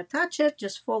we're going to attach it.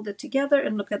 Just fold it together,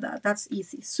 and look at that. That's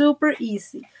easy, super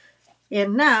easy.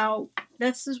 And now,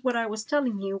 this is what I was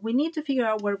telling you. We need to figure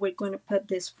out where we're going to put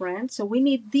this friend. So we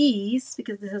need these,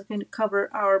 because this is going to cover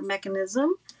our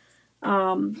mechanism,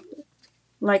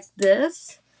 like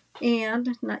this.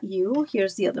 And not you.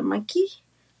 Here's the other monkey.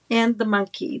 And the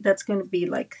monkey, that's going to be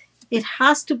like, it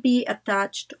has to be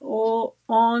attached all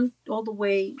the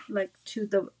way, like, to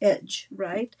the edge,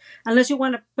 right? Unless you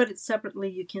want to put it separately,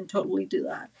 you can totally do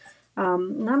that.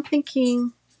 And I'm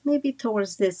thinking maybe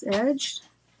towards this edge,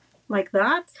 like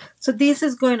that. So this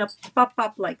is going to pop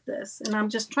up like this, and I'm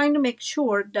just trying to make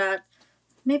sure that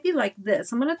maybe like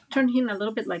this. I'm going to turn him a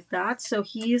little bit like that, so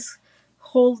he's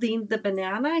holding the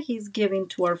banana he's giving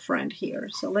to our friend here.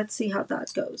 So let's see how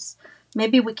that goes.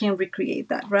 Maybe we can recreate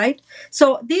that, right?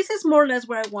 So this is more or less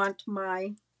where I want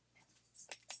my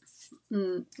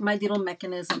my little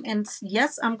mechanism. And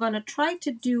yes, I'm going to try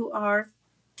to do our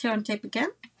tear and tape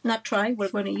again. Not try, we're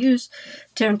going to use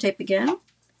tear and tape again,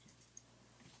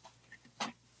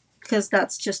 because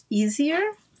that's just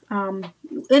easier. And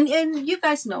you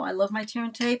guys know I love my tear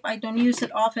and tape. I don't use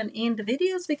it often in the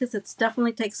videos because it's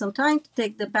definitely takes some time to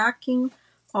take the backing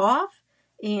off.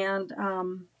 And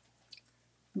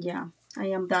yeah, I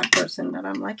am that person that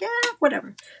I'm like,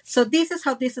 whatever. So this is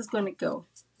how this is going to go.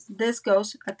 This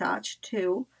goes attached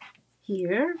to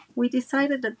here. We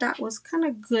decided that that was kind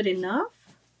of good enough,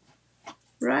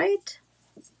 right?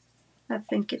 I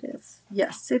think it is.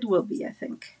 Yes, it will be, I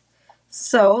think.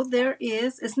 So there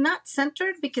is, it's not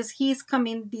centered because he's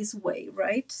coming this way,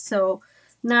 right? So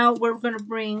now we're going to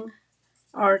bring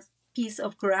our piece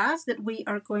of grass that we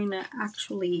are going to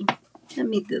actually, let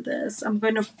me do this. I'm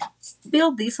going to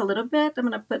build these a little bit. I'm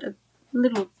going to put a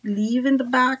little leaf in the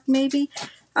back maybe.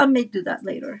 I may do that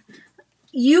later.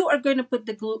 You are going to put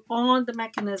the glue on the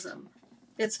mechanism.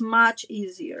 It's much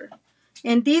easier.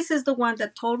 And this is the one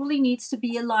that totally needs to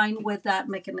be aligned with that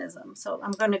mechanism. So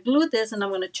I'm going to glue this, and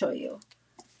I'm going to show you.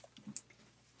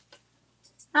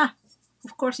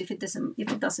 Of course, if it doesn't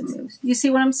move. You see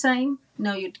what I'm saying?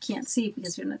 No, you can't see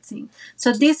because you're not seeing.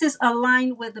 So this is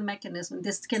aligned with the mechanism.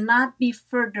 This cannot be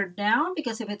further down,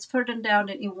 because if it's further down,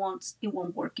 then it won't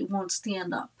work. It won't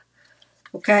stand up.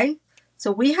 Okay?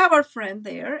 So we have our friend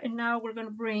there, and now we're going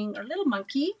to bring our little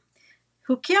monkey,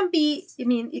 who can be, I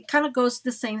mean, it kind of goes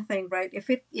the same thing, right? If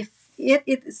it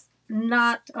is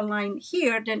not aligned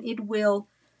here, then it will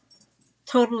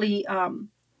totally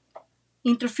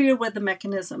interfere with the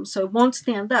mechanism, so it won't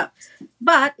stand up.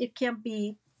 But it can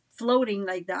be floating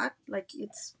like that, like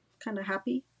it's kind of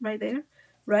happy right there,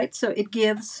 right? So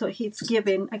it's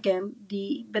giving again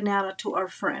the banana to our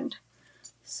friend.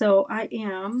 So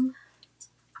I'm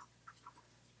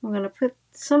going to put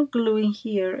some glue in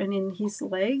here and in his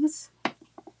legs,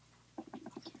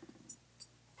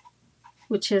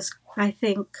 which is, I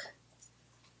think,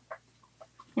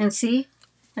 and see,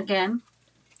 again,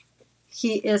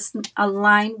 he is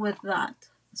aligned with that.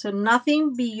 So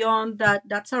nothing beyond that.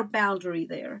 That's our boundary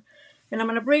there. And I'm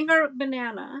going to bring our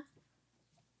banana,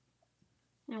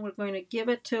 and we're going to give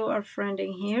it to our friend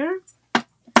in here.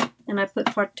 And I put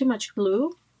far too much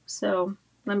glue, so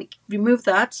Let me remove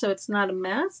that so it's not a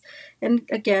mess. And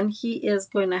again, he is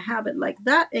going to have it like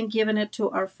that and giving it to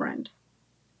our friend.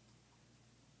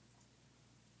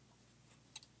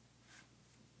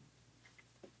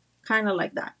 Kind of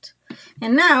like that.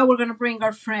 And now we're going to bring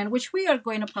our friend, which we are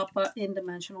going to pop up in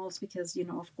dimensionals because, you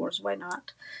know, of course, why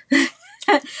not?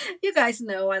 You guys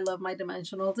know I love my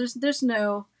dimensionals. There's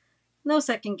no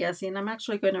second guessing. I'm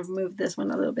actually going to move this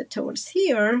one a little bit towards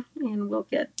here and we'll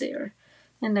get there.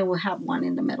 And then we'll have one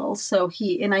in the middle. So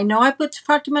and I know I put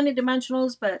far too many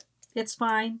dimensionals, but it's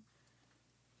fine.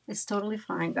 It's totally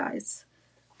fine, guys.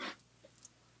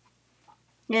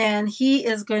 And he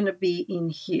is going to be in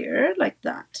here like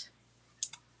that.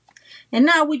 And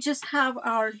now we just have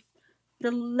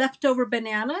the leftover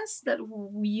bananas that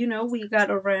we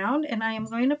got around, and I am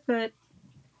going to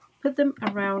put them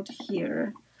around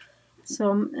here. So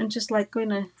I'm just like going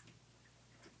to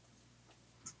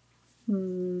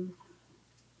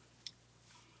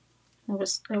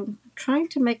I'm trying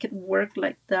to make it work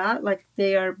like that, like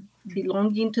they are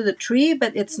belonging to the tree,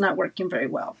 but it's not working very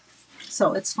well.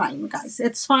 So it's fine, guys.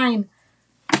 It's fine.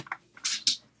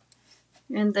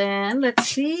 And then let's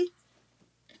see.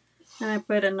 And I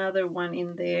put another one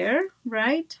in there,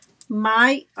 right?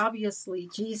 Obviously,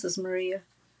 Jesus Maria.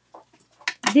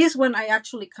 This one I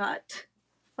actually cut.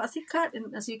 Fussy cut,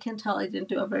 and as you can tell, I didn't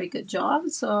do a very good job.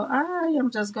 So I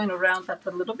am just going to round up a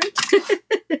little bit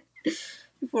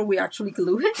before we actually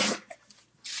glue it.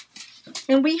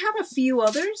 And we have a few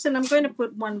others, and I'm going to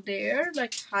put one there,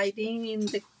 like hiding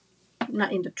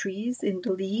not in the trees, in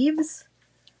the leaves.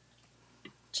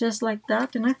 Just like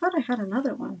that. And I thought I had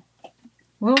another one.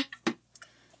 Well,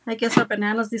 I guess our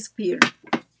bananas disappeared.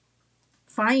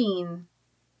 Fine.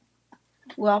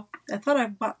 Well, I thought I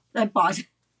bought.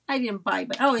 I didn't buy,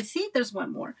 but oh, see, there's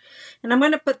one more. And I'm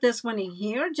going to put this one in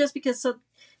here just because so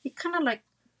it kind of like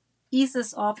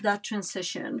eases off that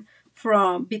transition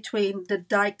from between the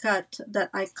die cut that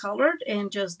I colored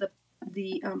and just the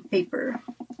paper.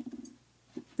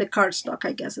 The cardstock,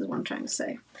 I guess is what I'm trying to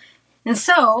say. And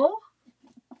so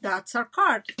that's our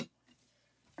card.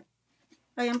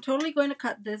 I am totally going to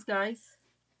cut this, guys.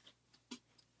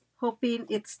 Hoping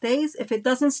it stays. If it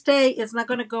doesn't stay, it's not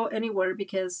going to go anywhere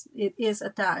because it is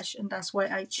attached. And that's why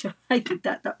I did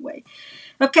that way.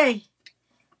 Okay.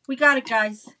 We got it,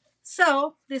 guys.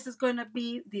 So this is going to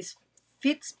be, this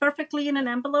fits perfectly in an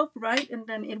envelope, right? And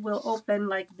then it will open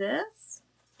like this.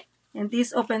 And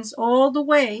this opens all the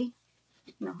way.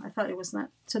 No, I thought it was not.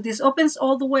 So this opens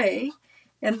all the way.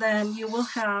 And then you will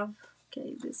have,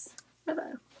 okay, this,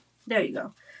 there you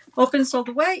go. Opens all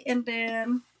the way, and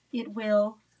then it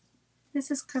will,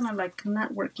 this is kind of like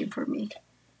not working for me.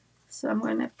 So I'm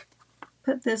going to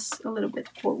put this a little bit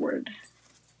forward.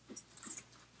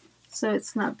 So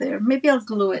it's not there. Maybe I'll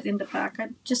glue it in the back.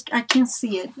 I can't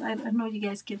see it. I know you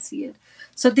guys can see it.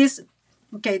 So this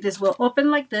will open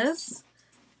like this.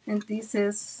 And this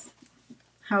is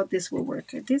how this will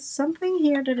work. There's something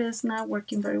here that is not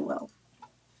working very well.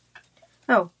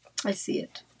 Oh, I see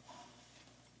it.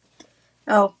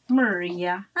 Oh,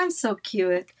 Maria, I'm so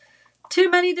cute. Too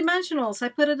many dimensionals. I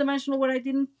put a dimensional where I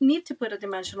didn't need to put a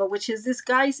dimensional, which is this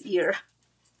guy's ear.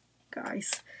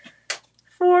 Guys,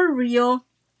 for real.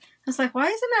 I was like, why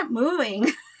isn't that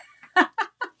moving?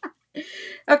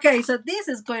 Okay, so this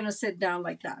is going to sit down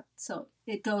like that. So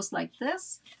it goes like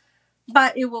this,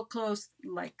 but it will close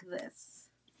like this.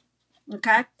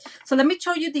 Okay, so let me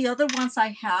show you the other ones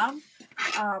I have.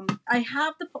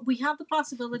 We have the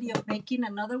possibility of making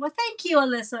another one. Thank you,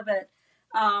 Elizabeth.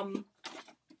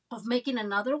 Of making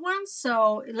another one.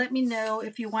 So let me know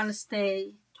if you want to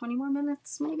stay 20 more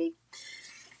minutes, maybe.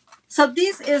 So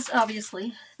this is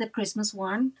obviously the Christmas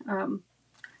one.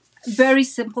 Very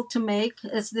simple to make.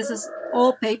 This is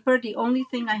all paper. The only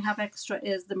thing I have extra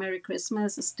is the Merry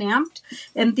Christmas stamped.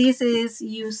 And this is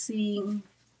using,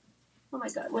 oh my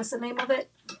God, what's the name of it?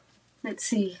 Let's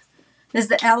see. It's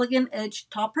the Elegant Edge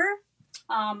Topper.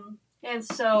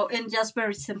 And just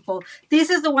very simple. This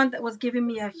is the one that was giving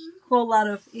me a whole lot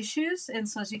of issues. And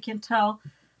so as you can tell,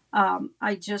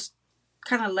 I just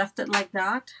kind of left it like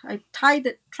that. I tried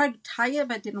to tie it,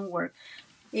 but it didn't work.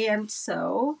 And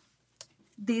so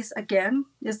this again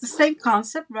is the same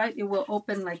concept, right? It will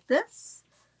open like this.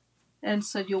 And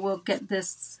so you will get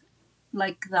this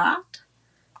like that.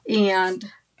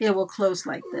 And it will close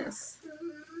like this.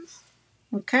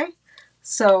 Okay.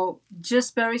 So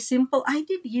just very simple. I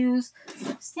did use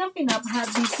Stampin'Up had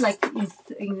these like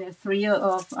in three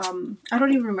of I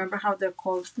don't even remember how they're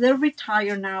called. They're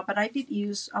retired now, but I did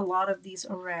use a lot of these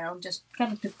around just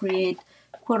kind of to create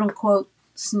quote unquote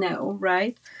snow,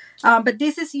 right? But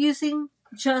this is using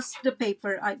just the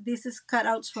paper. This is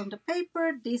cutouts from the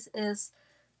paper. This is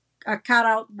cut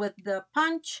out with the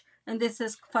punch, and this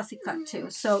is fussy cut too.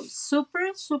 So super,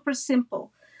 super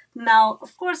simple. Now,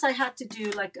 of course, I had to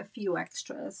do like a few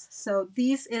extras. So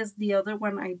this is the other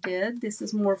one I did. This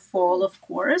is more fall, of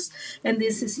course. And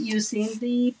this is using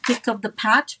the Pick of the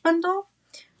Patch bundle,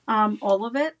 all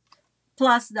of it.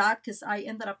 Plus that, because I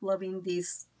ended up loving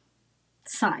this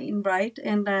sign, right?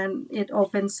 And then it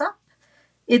opens up.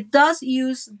 It does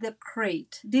use the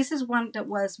crate. This is one that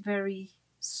was very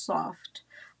soft,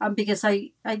 because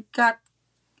I got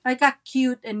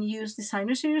cute and used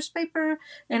designer series paper,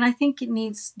 and I think it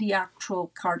needs the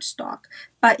actual cardstock.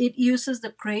 But it uses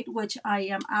the crate, which I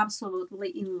am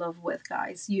absolutely in love with,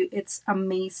 guys. It's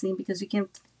amazing because you can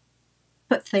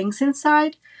put things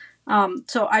inside.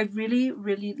 So I really,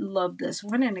 really love this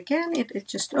one. And again, it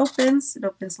just opens. It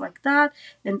opens like that,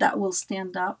 and that will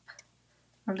stand up.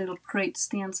 Our little crate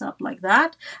stands up like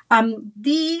that.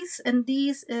 These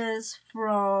is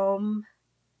from.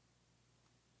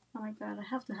 Oh my god, I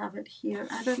have to have it here.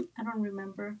 I don't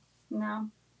remember now.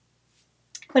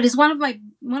 But it's one of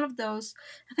those.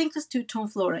 I think it's two-tone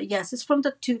flora. Yes, it's from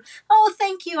the two. Oh,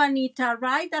 thank you, Anita.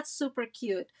 Right, that's super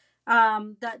cute.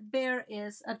 That bear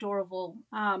is adorable.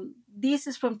 This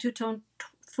is from two-tone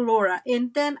flora,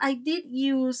 and then I did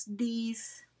use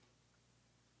these.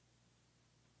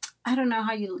 I don't know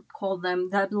how you call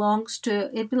them. It belongs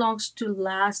to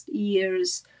last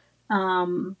year's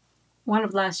one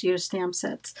of last year's stamp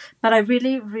sets. But I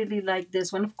really, really like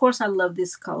this one. Of course, I love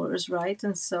these colors, right?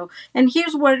 And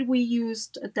here's where we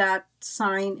used that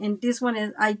sign. And this one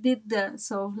is,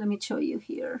 so let me show you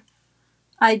here.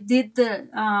 I did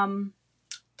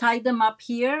tie them up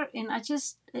here, and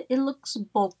it looks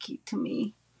bulky to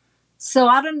me. So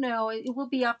I don't know. It will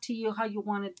be up to you how you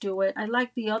want to do it. I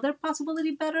like the other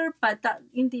possibility better, but that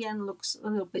in the end looks a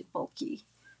little bit bulky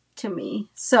to me.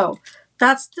 So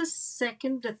that's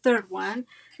the third one.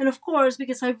 And of course,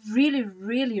 because I really,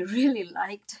 really, really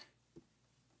liked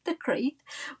the crate,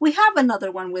 we have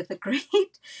another one with the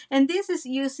crate. And this is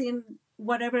using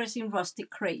whatever is in Rustic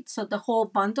Crate. So the whole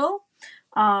bundle.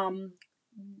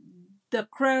 The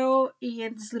crow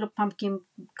and this little pumpkin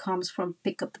comes from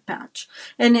Pick Up the Patch.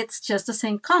 And it's just the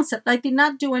same concept. I did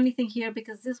not do anything here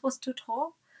because this was too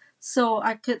tall. So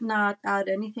I could not add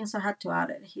anything. So I had to add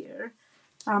it here.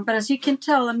 But as you can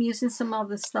tell, I'm using some of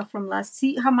the stuff from last.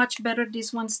 See how much better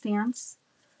this one stands?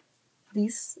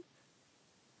 This.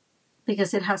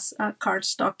 Because it has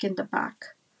cardstock in the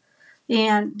back.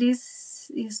 And this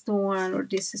is the one, or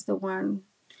this is the one.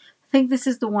 I think this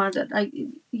is the one that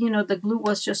the glue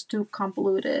was just too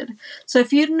convoluted. So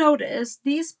if you notice,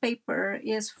 this paper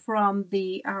is from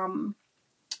the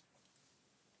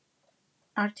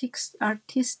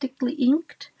artistically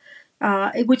inked,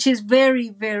 which is very,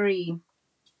 very,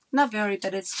 not very,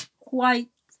 but it's quite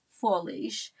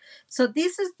fallish. So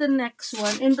this is the next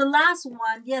one. And the last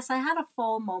one, yes, I had a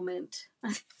fall moment.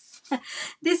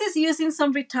 This is using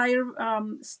some retired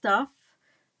stuff.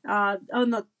 Oh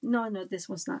no, this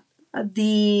was not.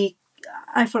 I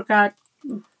forgot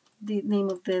the name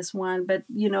of this one, but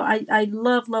I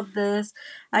love this.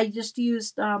 I just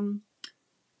used the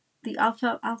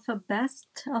alpha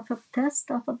best.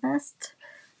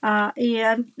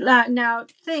 And now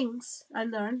things I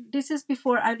learned. This is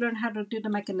before I learned how to do the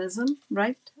mechanism,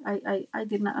 right? I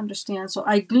did not understand, so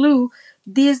I glue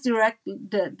this the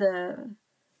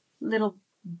little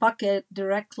bucket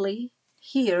directly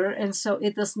here, and so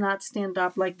it does not stand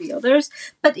up like the others.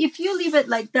 But if you leave it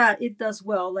like that, it does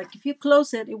well. Like if you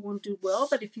close it, it won't do well,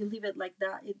 but if you leave it like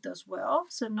that, it does well.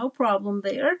 So no problem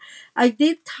there. I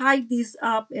did tie these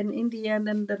up, and in the end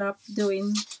ended up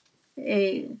doing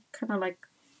a kind of like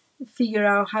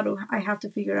I have to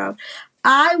figure out.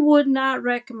 I would not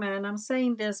recommend, I'm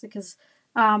saying this because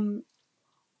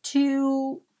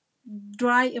to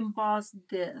dry emboss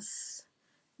this,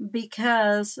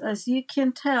 because as you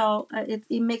can tell,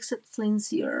 it makes it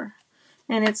flimsier,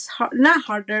 and it's not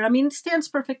harder. I mean, it stands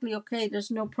perfectly okay. There's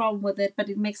no problem with it, but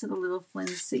it makes it a little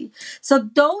flimsy. So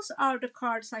those are the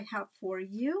cards I have for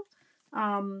you.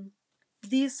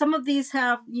 Some of these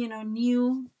have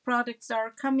new products that are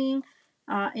coming.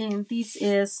 And this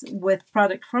is with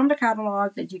product from the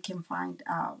catalog that you can find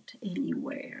out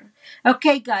anywhere.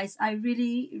 Okay, guys, I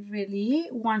really, really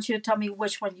want you to tell me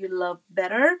which one you love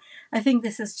better. I think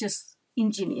this is just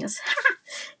ingenious.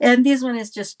 And this one is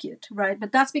just cute, right?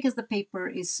 But that's because the paper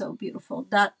is so beautiful.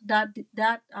 That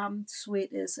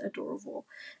suite is adorable.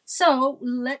 So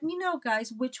let me know,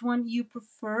 guys, which one you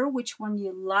prefer, which one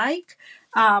you like.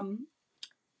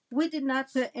 We did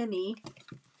not put any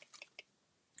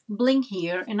bling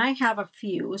here, and I have a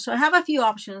few. So I have a few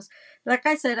options. Like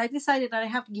I said, I decided that I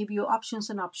have to give you options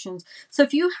and options. So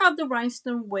if you have the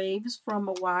rhinestone waves from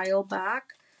a while back,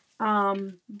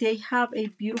 they have a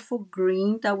beautiful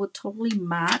green that would totally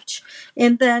match.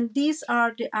 And then these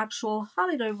are the actual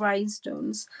holiday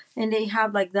rhinestones, and they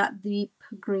have like that deep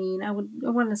green. I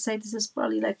want to say this is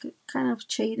probably like a kind of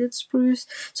shaded spruce.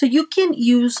 So you can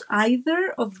use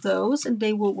either of those, and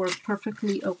they will work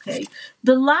perfectly okay.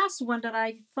 The last one that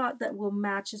I thought that will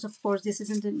match is, of course, this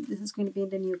is going to be in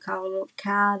the new catalog,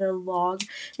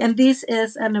 and this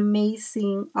is an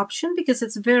amazing option because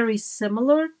it's very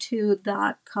similar to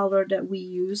that color that we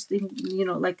used in,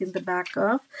 like in the back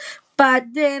of.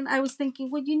 But then I was thinking,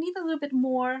 well, you need a little bit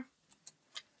more.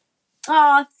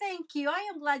 Oh, thank you. I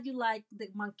am glad you like the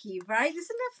monkey, right?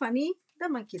 Isn't that funny? The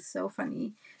monkey is so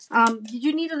funny.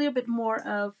 You need a little bit more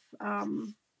of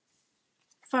fun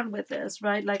with this,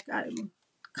 right? Like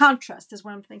contrast is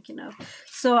what I'm thinking of.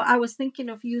 So I was thinking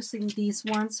of using these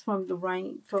ones from the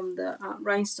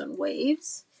rhinestone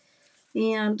waves,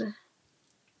 and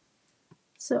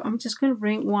so I'm just going to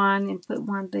bring one and put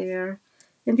one there.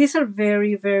 And these are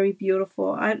very, very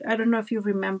beautiful. I don't know if you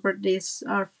remember, these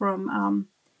are from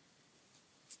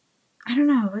I don't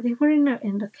know, they were in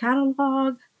the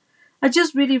catalog. I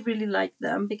just really, really like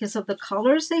them because of the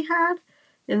colors they had.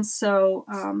 And so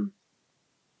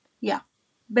yeah,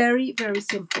 very, very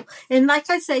simple. And like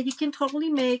I said, you can totally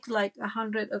make like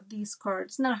 100 of these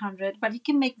cards. Not 100, but you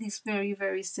can make these very,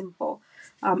 very simple.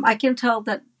 I can tell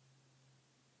that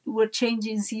we're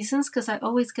changing seasons because I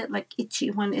always get like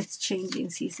itchy when it's changing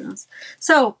seasons.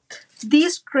 So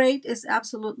this crate is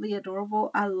absolutely adorable.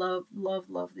 I love,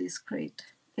 love, love this crate.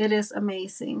 It is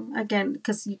amazing. Again,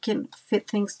 because you can fit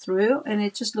things through and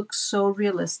it just looks so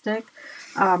realistic.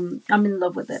 I'm in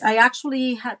love with it. I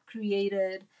actually had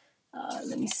created,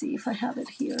 let me see if I have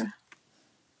it here.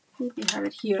 Maybe I have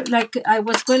it here. Like I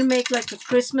was going to make like a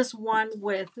Christmas one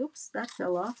with, oops, that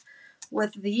fell off,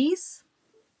 with these.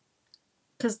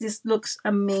 Because this looks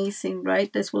amazing,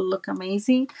 right? This will look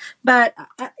amazing. But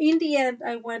in the end,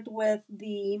 I went with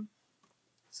the,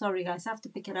 sorry guys, I have to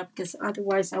pick it up because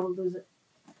otherwise I will lose it.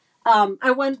 I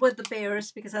went with the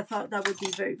bears because I thought that would be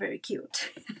very, very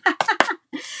cute.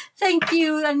 Thank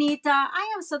you, Anita.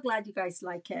 I am so glad you guys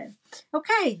like it.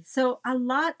 Okay, so a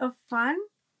lot of fun.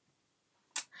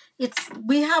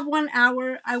 We have 1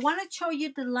 hour. I want to show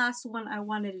you the last one I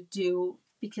wanted to do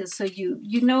because so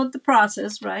you know the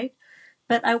process, right?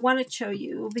 But I want to show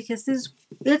you because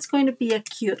it's going to be a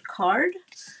cute card.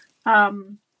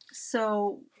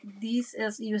 So this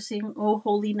is using Oh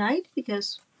Holy Night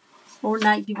because or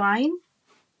Night Divine.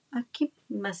 I keep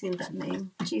messing that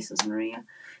name. Jesus Maria.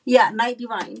 Yeah, Night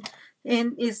Divine.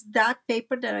 And it's that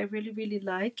paper that I really, really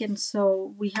like. And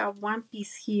so we have one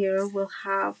piece here. We'll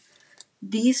have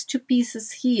these two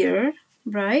pieces here,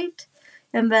 right?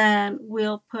 And then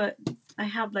we'll put, I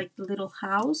have like the little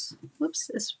house. Whoops.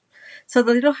 So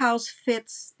the little house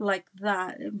fits like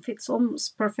that. It fits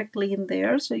almost perfectly in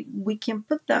there. So we can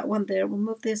put that one there. We'll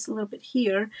move this a little bit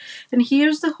here. And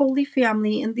here's the Holy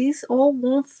Family. And these all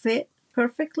won't fit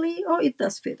perfectly. Oh, it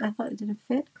does fit. I thought it didn't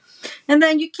fit. And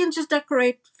then you can just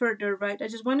decorate further, right? I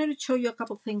just wanted to show you a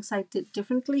couple things I did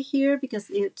differently here because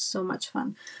it's so much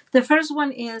fun. The first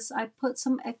one is I put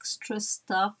some extra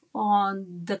stuff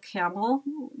on the camel.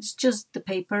 It's just the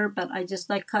paper, but I just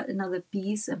like cut another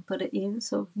piece and put it in.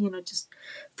 So, just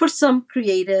for some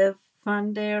creative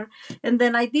fun there. And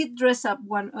then I did dress up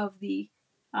one of the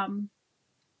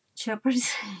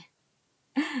shepherds.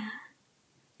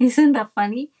 Isn't that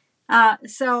funny?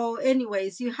 So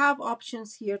anyways, you have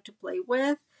options here to play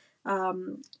with.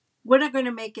 We're not going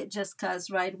to make it just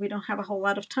because, right? We don't have a whole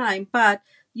lot of time, but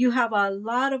you have a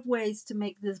lot of ways to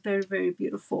make this very, very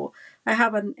beautiful. I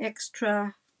have an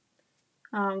extra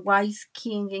wise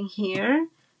king in here.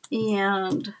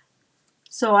 And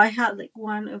so I had like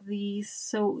one of these.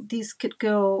 So these could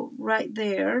go right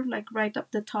there, like right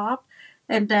up the top.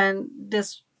 And then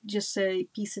this just say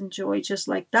peace and joy, just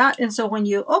like that. And so when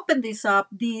you open this up,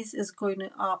 this is going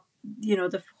to up,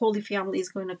 the Holy Family is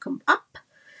going to come up.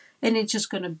 And it's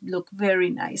just going to look very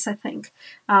nice, I think.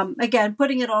 Again,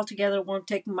 putting it all together won't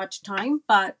take much time,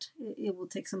 but it will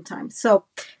take some time. So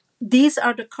these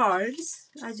are the cards.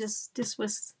 This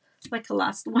was like a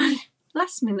last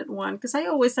minute one, because I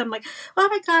always am like, oh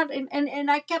my God. And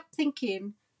I kept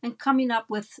thinking and coming up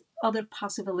with other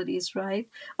possibilities, right?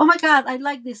 Oh my God, I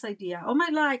like this idea. Oh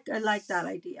I like that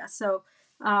idea. So,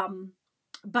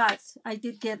 but I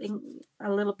did get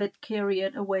a little bit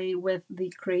carried away with the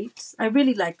crates. I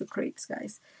really like the crates,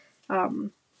 guys.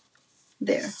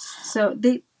 There. So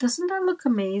doesn't that look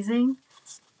amazing?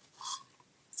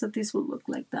 So this will look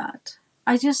like that.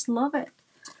 I just love it.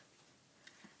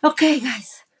 Okay,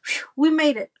 guys. We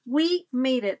made it. We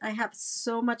made it. I have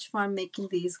so much fun making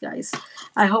these, guys.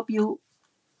 I hope you...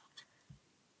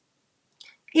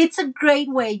 It's a great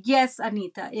way. Yes,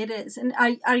 Anita, it is. And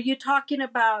are you talking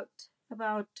about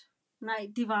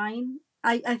Night Divine?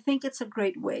 I think it's a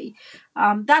great way.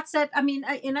 That's it. I mean,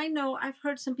 I know I've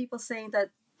heard some people saying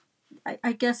that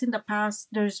I guess in the past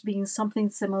there's been something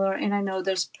similar, and I know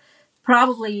there's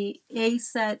probably a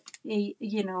set,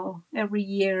 every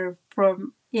year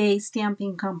from a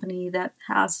stamping company that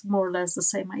has more or less the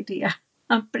same idea.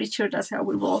 I'm pretty sure that's how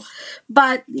we roll.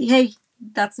 But hey,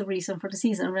 that's the reason for the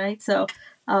season, right? So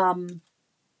um,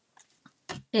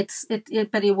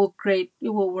 but it will great. It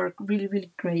will work really,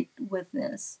 really great with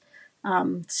this.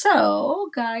 So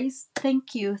guys,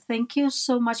 thank you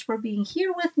so much for being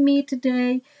here with me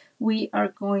today. We are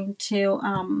going to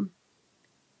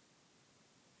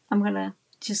I'm gonna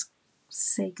just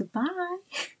say goodbye,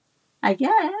 I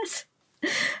guess.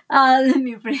 Let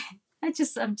me bring. I'm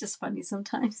just funny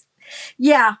sometimes.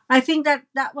 Yeah, I think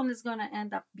that one is gonna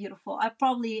end up beautiful. I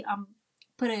probably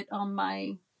put it on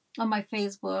my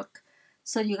Facebook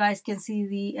so you guys can see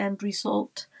the end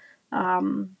result.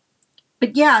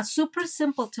 But yeah, super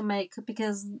simple to make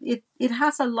because it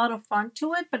has a lot of fun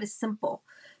to it, but it's simple.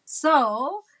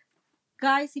 So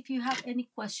guys, if you have any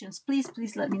questions, please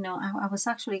let me know. I was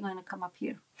actually going to come up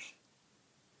here.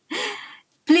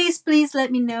 Please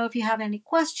let me know if you have any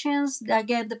questions.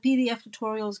 Again, the PDF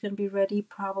tutorial is going to be ready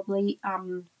probably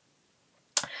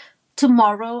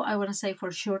tomorrow. I want to say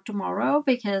for sure tomorrow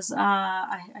because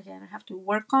I have to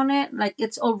work on it. Like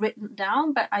it's all written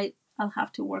down, but I'll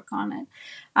have to work on it.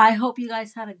 I hope you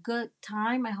guys had a good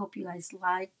time. I hope you guys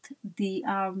liked the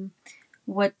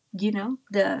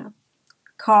the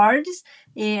cards.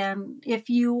 And if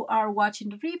you are watching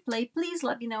the replay, please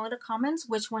let me know in the comments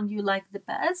which one you like the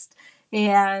best.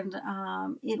 And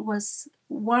it was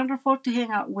wonderful to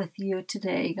hang out with you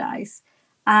today, guys.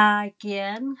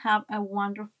 Again, have a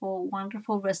wonderful,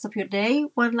 wonderful rest of your day.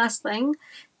 One last thing,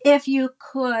 if you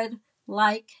could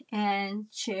like and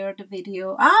share the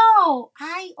video. Oh,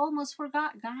 I almost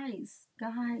forgot, guys.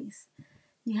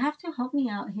 You have to help me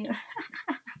out here.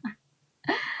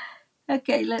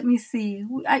 Okay, let me see.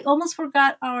 I almost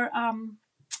forgot our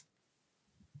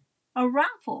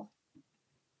raffle.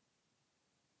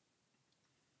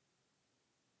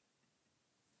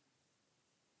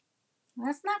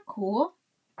 That's not cool.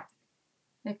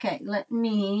 Okay, let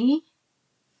me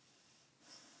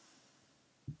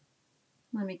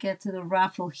get to the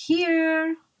raffle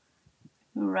here.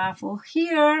 Raffle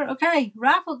here. Okay,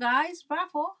 raffle, guys,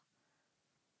 raffle.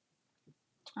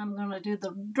 I'm gonna do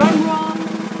the drum roll.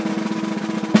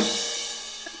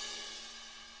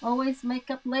 Always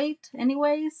make up late,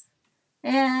 anyways.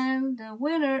 And the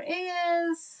winner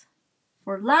is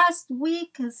for last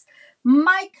week is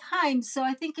Mike Himes. So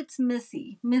I think it's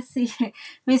Missy. Missy,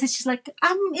 she's like,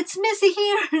 it's Missy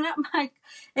here, not Mike.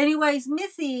 Anyways,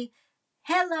 Missy,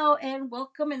 hello and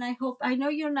welcome. And I know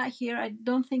you're not here. I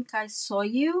don't think I saw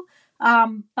you.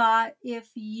 But if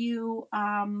you,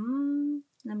 let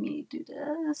me do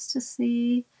this to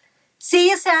see. See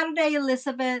you Saturday,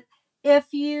 Elizabeth.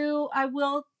 If you, I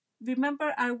will,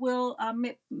 remember, I will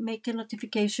make a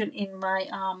notification in my,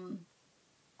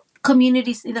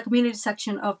 communities in the community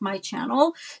section of my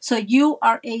channel, so you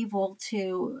are able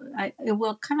to it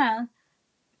will kind of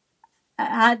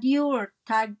add you or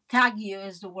tag you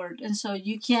is the word, and so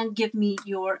you can give me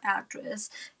your address,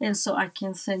 and so I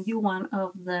can send you one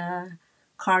of the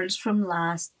cards from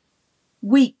last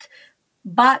week.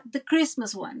 But the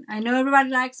Christmas one, I know everybody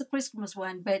likes the Christmas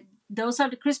one, but those are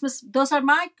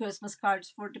my Christmas cards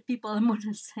for the people I'm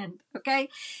gonna send. Okay,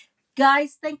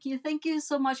 guys, thank you. Thank you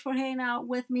so much for hanging out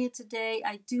with me today.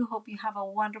 I do hope you have a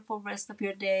wonderful rest of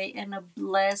your day and a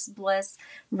blessed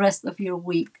rest of your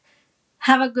week.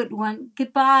 Have a good one.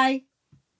 Goodbye.